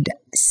would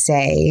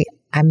say,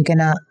 I'm going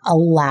to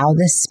allow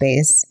this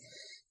space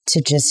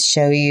to just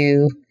show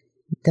you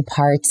the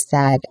parts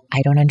that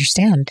I don't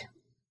understand.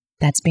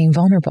 That's being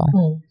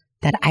vulnerable.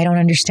 That I don't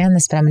understand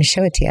this, but I'm going to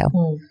show it to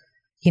you.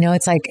 You know,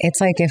 it's like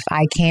if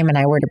I came and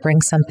I were to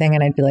bring something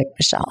and I'd be like,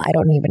 Michelle, I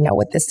don't even know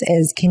what this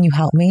is. Can you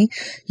help me?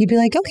 You'd be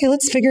like, okay,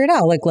 let's figure it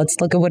out. Like, let's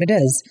look at what it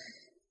is.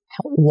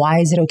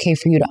 Why is it okay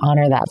for you to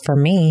honor that for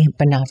me,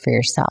 but not for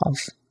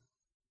yourself?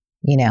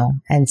 You know?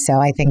 And so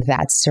I think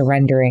that's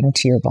surrendering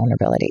to your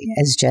vulnerability,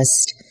 is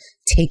just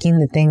taking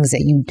the things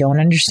that you don't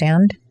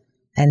understand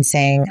and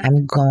saying,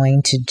 I'm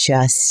going to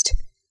just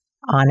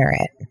honor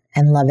it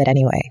and love it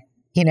anyway,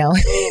 you know?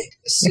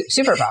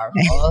 Super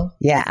powerful.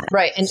 Yeah.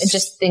 Right. And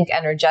just think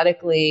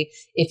energetically,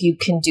 if you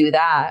can do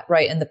that,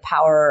 right, and the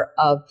power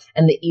of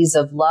and the ease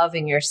of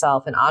loving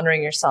yourself and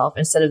honoring yourself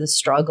instead of the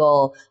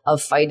struggle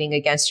of fighting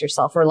against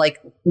yourself or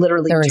like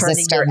literally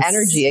turning your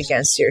energy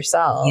against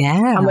yourself.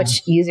 Yeah. How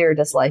much easier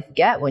does life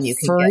get when you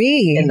can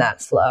get in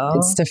that flow?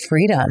 It's the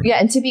freedom. Yeah.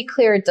 And to be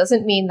clear, it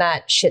doesn't mean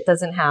that shit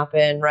doesn't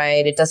happen,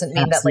 right? It doesn't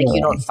mean that like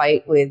you don't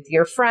fight with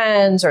your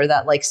friends or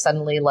that like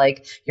suddenly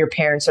like your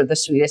parents are the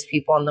sweetest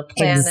people on the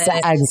planet.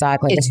 Exactly.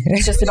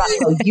 It's just about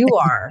how you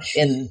are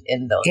in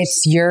those.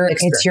 It's your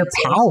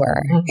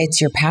power. Mm-hmm.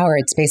 It's your power.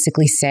 It's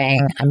basically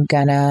saying, I'm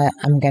gonna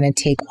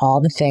take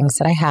all the things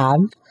that I have,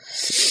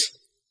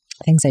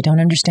 things I don't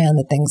understand,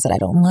 the things that I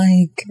don't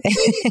like,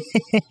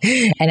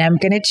 and I'm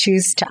gonna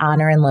choose to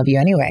honor and love you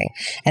anyway.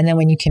 And then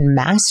when you can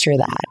master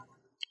that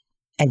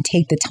and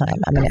take the time,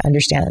 I'm going to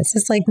understand this.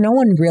 It's like no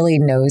one really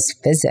knows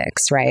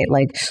physics, right?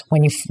 Like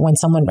when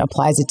someone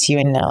applies it to you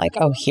and they're like,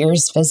 oh,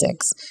 here's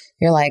physics.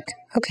 You're like,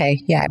 okay,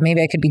 yeah,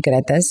 maybe I could be good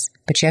at this,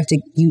 but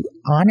you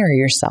honor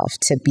yourself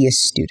to be a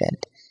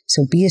student.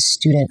 So be a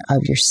student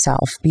of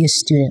yourself, be a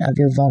student of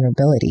your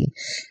vulnerability.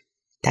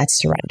 That's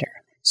surrender.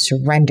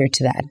 Surrender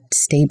to that.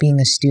 Stay being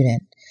a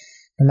student.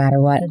 No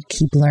matter what,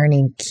 keep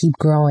learning, keep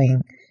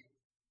growing.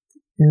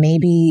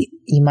 Maybe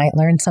you might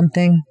learn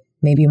something.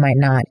 Maybe you might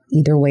not.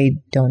 Either way,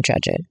 don't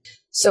judge it.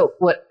 So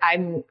what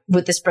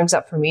this brings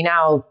up for me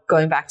now,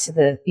 going back to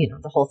the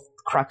whole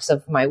crux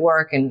of my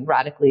work and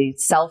radically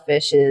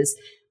selfish is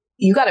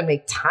you got to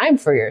make time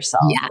for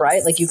yourself,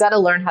 right? Like you got to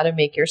learn how to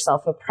make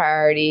yourself a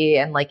priority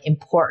and like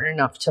important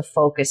enough to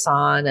focus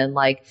on and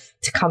like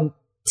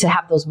to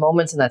have those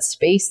moments in that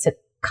space to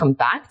come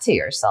back to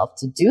yourself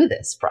to do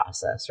this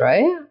process,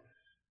 right?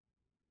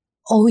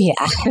 Oh yeah.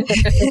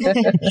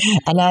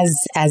 And as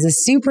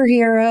a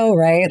superhero,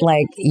 right?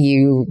 Like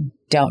you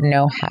don't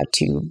know how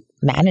to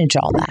manage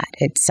all that.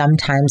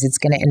 Sometimes it's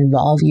going to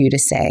involve you to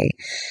say,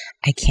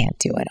 I can't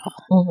do it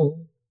all.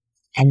 Mm-hmm.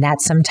 And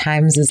that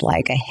sometimes is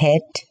like a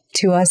hit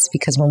to us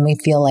because when we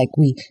feel like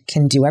we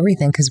can do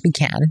everything, because we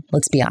can,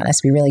 let's be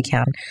honest, we really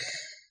can.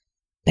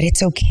 But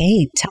it's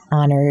okay to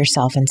honor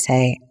yourself and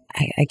say,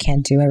 I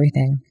can't do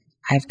everything.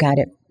 I've got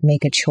to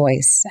make a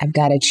choice. I've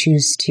got to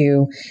choose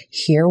to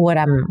hear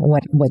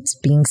what's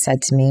being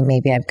said to me.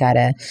 Maybe I've got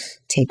to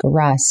take a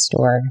rest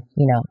or,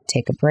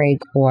 take a break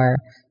or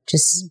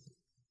just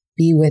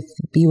be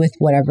with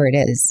whatever it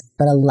is,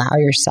 but allow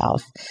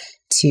yourself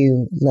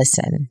to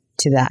listen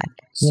to that.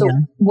 So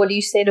what do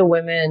you say to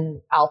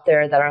women out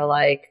there that are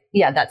like,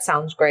 yeah, that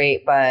sounds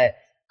great, but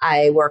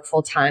I work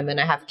full time and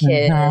I have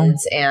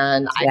kids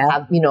and I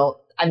have,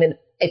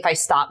 if I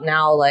stop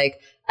now,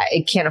 like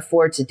I can't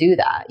afford to do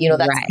that.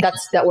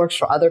 That works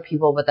for other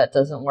people, but that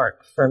doesn't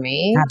work for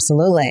me.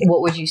 Absolutely.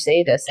 What would you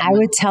say to someone? I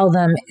would tell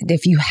them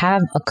if you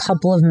have a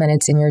couple of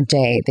minutes in your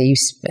day that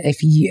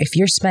if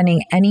you're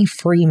spending any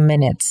free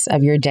minutes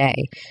of your day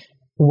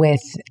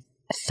with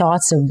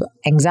thoughts of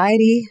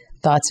anxiety,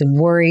 thoughts of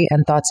worry,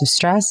 and thoughts of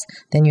stress,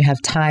 then you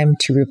have time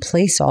to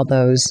replace all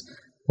those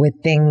with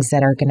things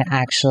that are going to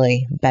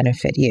actually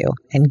benefit you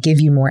and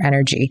give you more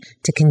energy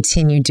to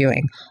continue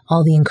doing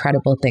all the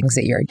incredible things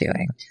that you're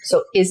doing.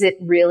 So is it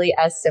really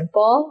as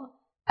simple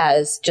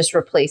as just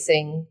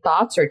replacing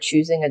thoughts or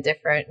choosing a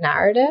different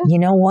narrative? You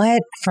know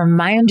what? From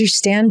my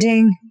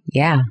understanding,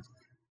 yeah,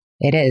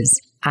 it is.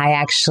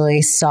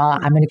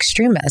 I'm an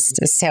extremist.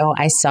 So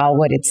I saw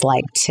what it's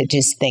like to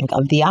just think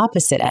of the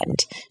opposite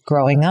end.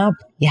 Growing up,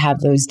 you have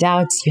those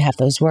doubts, you have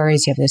those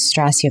worries, you have this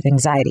stress, you have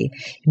anxiety.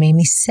 It made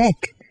me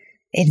sick.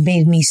 It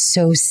made me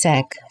so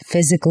sick,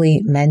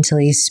 physically,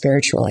 mentally,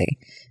 spiritually.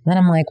 And then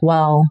I'm like,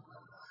 well,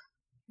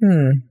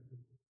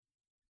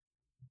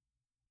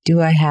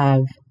 do I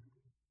have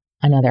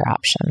another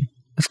option?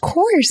 Of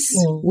course,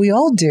 we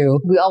all do.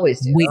 We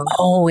always do. We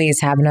always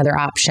have another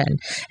option.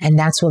 And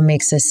that's what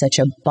makes us such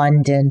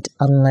abundant,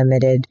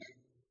 unlimited,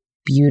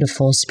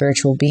 beautiful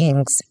spiritual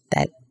beings.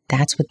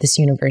 That's what this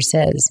universe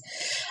is.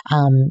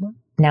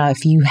 Now,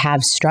 if you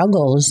have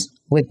struggles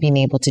with being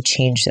able to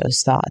change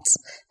those thoughts,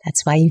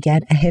 that's why you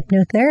get a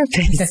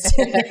hypnotherapist.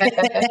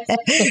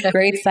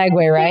 Great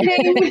segue, right?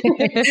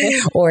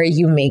 Or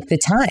you make the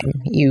time,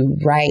 you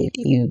write,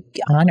 you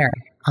honor,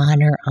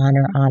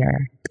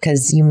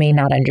 because you may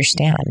not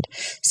understand.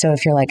 So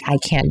if you're like, I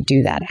can't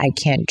do that, I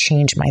can't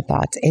change my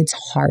thoughts, it's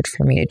hard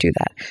for me to do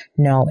that.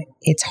 No,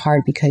 it's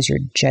hard because you're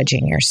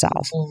judging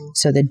yourself.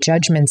 So the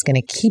judgment's going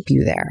to keep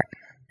you there.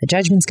 The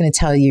judgment's going to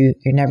tell you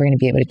you're never going to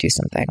be able to do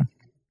something.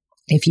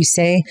 If you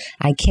say,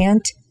 I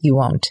can't, you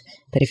won't.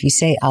 But if you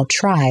say, I'll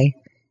try,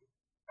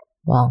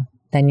 well,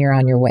 then you're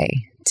on your way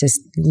to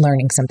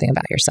learning something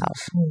about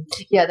yourself.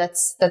 Yeah,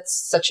 that's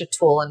such a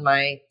tool in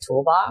my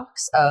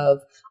toolbox of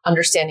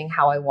understanding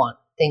how I want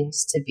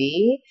things to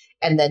be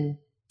and then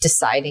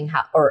deciding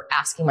how, or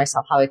asking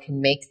myself how I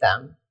can make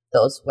them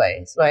those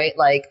ways, right?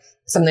 Like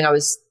something I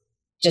was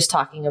just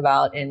talking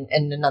about in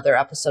another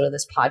episode of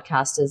this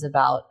podcast is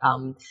about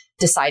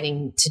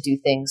deciding to do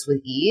things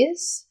with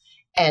ease.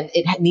 And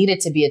it needed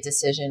to be a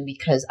decision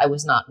because I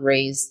was not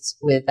raised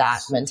with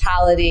that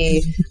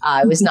mentality.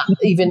 I was not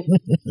even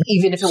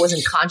if it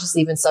wasn't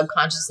consciously, even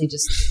subconsciously,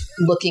 just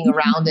looking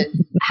around at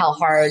how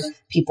hard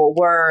people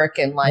work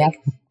and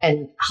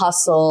and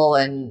hustle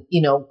and,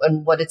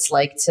 and what it's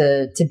like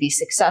to be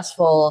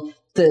successful.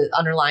 The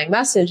underlying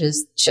message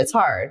is shit's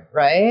hard,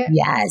 right?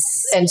 Yes.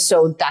 And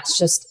so that's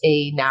just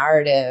a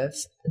narrative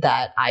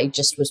that I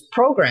just was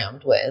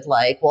programmed with.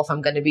 Like, well, if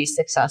I'm going to be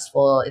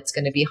successful, it's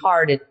going to be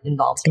hard. It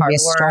involves hard work.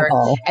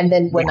 Struggle. And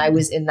then when I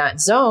was in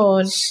that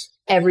zone,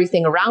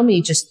 everything around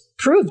me just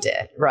proved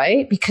it,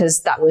 right?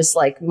 Because that was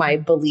like my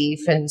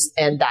belief and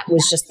that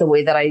was just the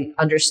way that I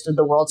understood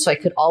the world. So I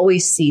could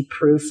always see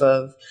proof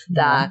of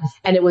that.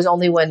 And it was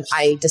only when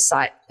I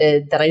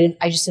decided that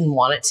I just didn't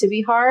want it to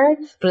be hard,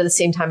 but at the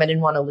same time, I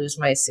didn't want to lose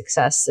my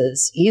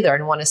successes either. I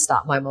didn't want to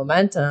stop my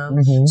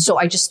momentum. So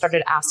I just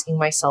started asking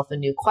myself a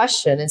new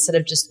question instead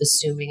of just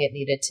assuming it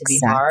needed to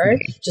be hard.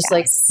 Just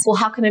like, well,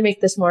 how can I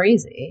make this more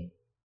easy?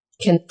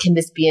 Can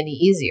this be any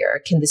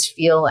easier? Can this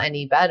feel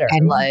any better?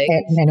 And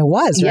it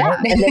was, right?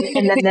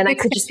 and then I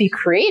could just be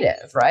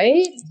creative,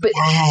 right? But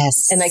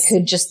and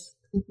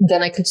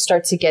I could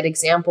start to get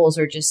examples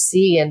or just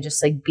see and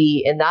just like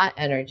be in that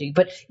energy.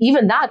 But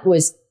even that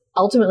was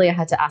ultimately I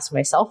had to ask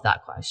myself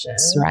that question.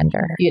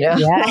 Surrender.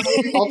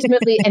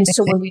 Ultimately. And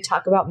so when we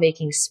talk about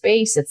making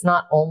space, it's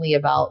not only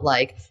about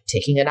like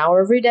taking an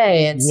hour every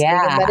day and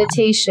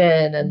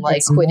meditation and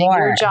like quitting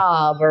your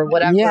job or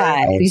whatever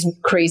these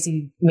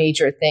crazy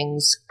major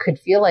things could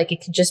feel like. It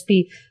could just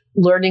be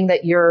learning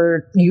that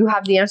you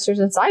have the answers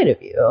inside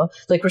of you,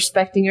 like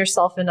respecting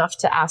yourself enough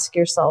to ask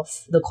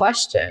yourself the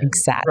question.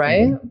 Exactly.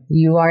 Right?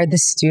 You are the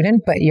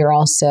student, but you're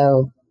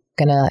also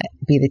gonna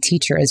be the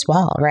teacher as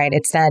well, right?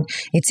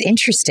 It's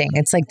interesting.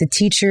 It's like the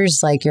teacher's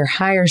like your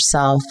higher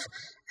self,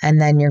 and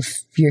then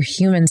your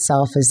human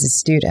self is the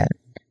student,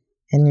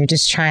 and you're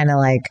just trying to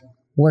like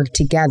work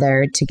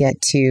together to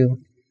get to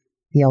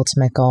the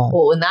ultimate goal.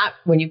 Well,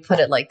 when you put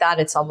it like that,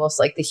 it's almost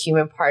like the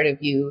human part of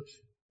you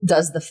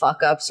does the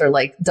fuck ups or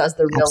like does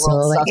the real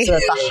world stuff, so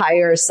that the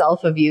higher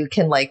self of you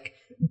can like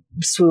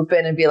swoop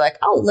in and be like,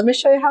 oh, let me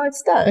show you how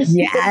it's done.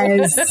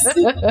 Yes.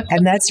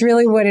 And that's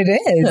really what it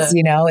is.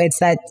 It's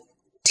that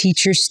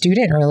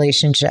teacher-student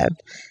relationship.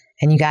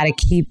 And you got to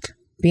keep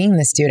being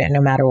the student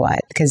no matter what,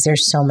 because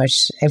there's so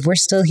much. If we're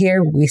still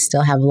here, we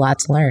still have a lot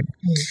to learn,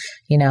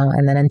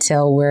 and then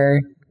until we're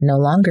no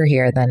longer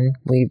here, then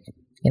we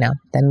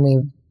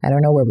I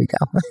don't know where we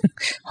go.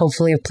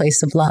 Hopefully a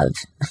place of love.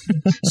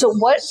 So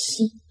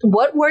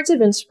what words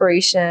of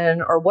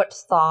inspiration or what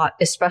thought,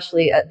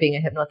 especially at being a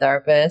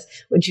hypnotherapist,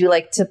 would you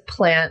like to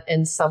plant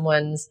in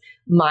someone's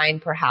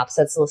mind perhaps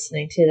that's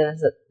listening to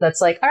this,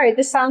 that's like, all right,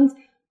 this sounds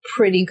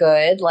pretty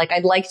good. Like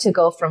I'd like to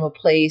go from a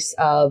place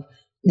of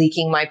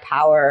leaking my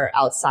power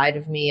outside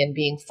of me and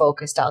being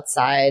focused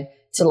outside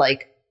to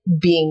like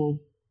being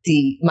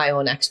my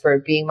own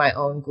expert, being my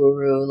own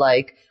guru,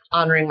 like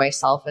honoring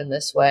myself in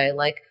this way.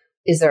 Like,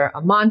 is there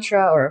a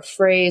mantra or a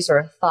phrase or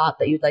a thought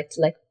that you'd like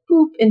to like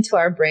boop into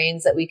our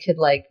brains that we could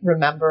like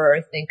remember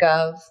or think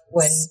of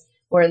when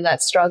we're in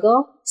that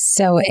struggle?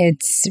 So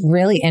it's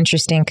really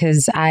interesting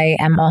because I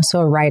am also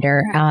a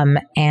writer,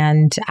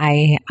 and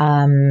I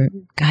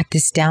got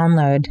this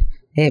download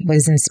It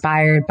was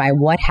inspired by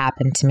what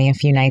happened to me a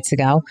few nights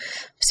ago.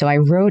 So I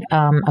wrote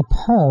a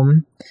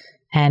poem,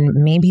 and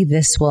maybe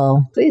this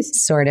will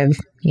sort of,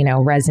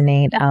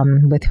 resonate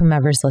with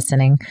whomever's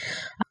listening.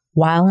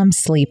 While I'm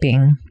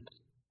sleeping,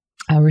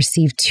 I'll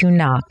receive 2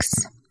 knocks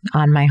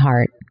on my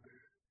heart.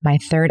 My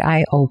third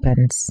eye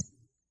opens.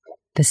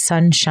 The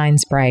sun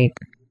shines bright.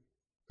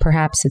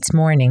 Perhaps it's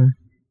morning.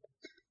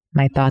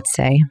 My thoughts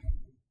say,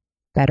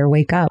 better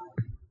wake up.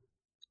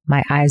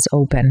 My eyes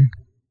open.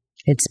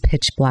 It's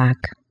pitch black.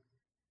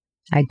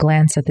 I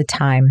glance at the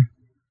time.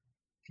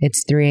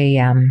 It's 3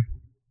 a.m.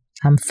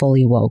 I'm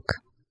fully woke.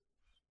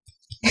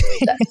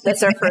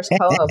 That's our first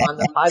poem on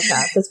the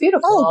podcast. It's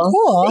beautiful. Oh,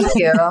 cool. Thank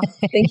you.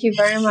 Thank you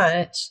very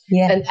much.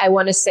 Yeah. And I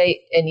want to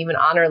say and even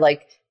honor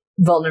like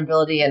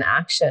vulnerability and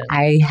action.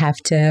 I have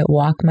to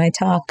walk my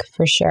talk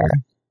for sure.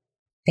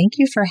 Thank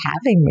you for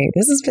having me.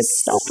 This has been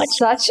so much.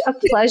 Such a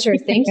pleasure.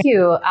 Thank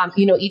you.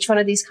 Each one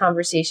of these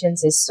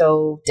conversations is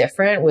so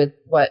different with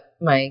what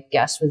my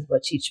guest, with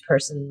what each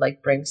person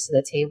like brings to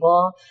the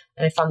table.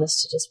 And I found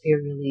this to just be a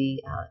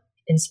really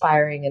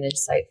inspiring and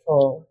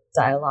insightful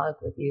dialogue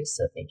with you.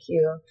 So thank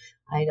you.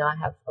 I know I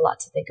have a lot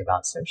to think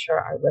about, so I'm sure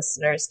our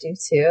listeners do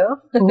too.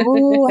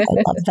 Ooh,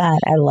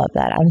 I love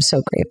that. I'm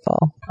so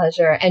grateful.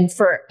 Pleasure. And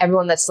for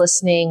everyone that's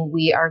listening,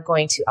 we are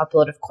going to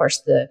upload, of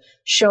course, the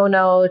show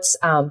notes,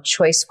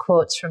 choice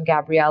quotes from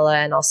Gabriella,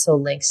 and also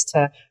links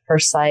to her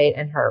site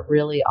and her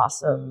really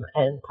awesome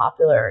and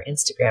popular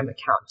Instagram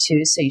account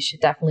too. So you should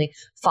definitely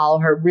follow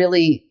her.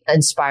 Really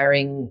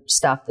inspiring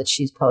stuff that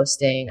she's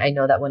posting. I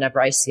know that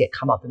whenever I see it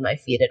come up in my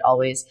feed, it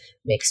always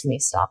makes me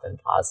stop and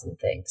pause and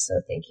think.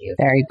 So thank you.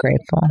 Very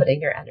grateful.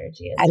 Putting your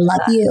energy into I love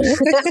that.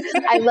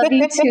 you. I love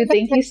you too.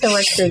 Thank you so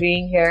much for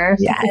being here.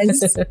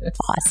 Yes.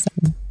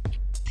 Awesome.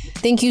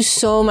 Thank you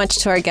so much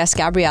to our guest,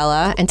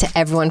 Gabriella, and to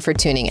everyone for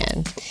tuning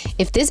in.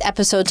 If this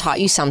episode taught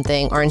you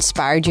something or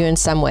inspired you in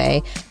some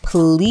way,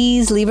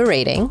 please leave a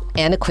rating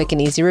and a quick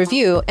and easy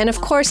review. And of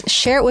course,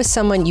 share it with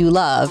someone you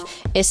love,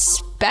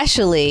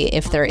 especially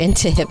if they're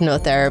into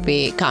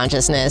hypnotherapy,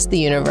 consciousness, the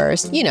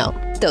universe,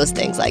 those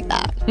things like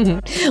that.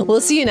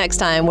 We'll see you next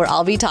time, where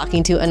I'll be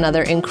talking to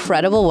another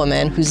incredible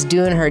woman who's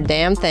doing her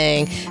damn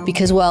thing.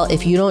 Because, well,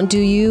 if you don't do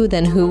you,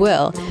 then who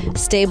will?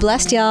 Stay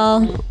blessed,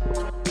 y'all.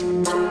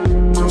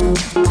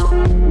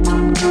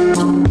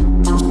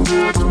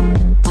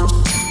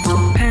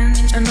 Pen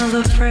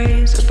another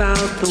phrase about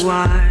the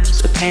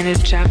wise, a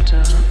painted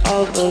chapter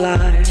of a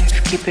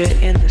life. Keep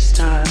it in the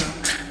style,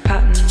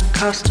 pattern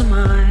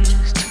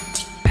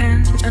customized.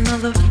 Pen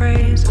another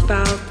phrase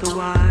about the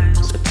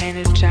wise, a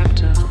painted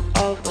chapter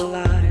of a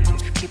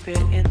life. Keep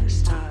it in the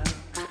style,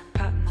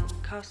 pattern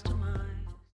customized.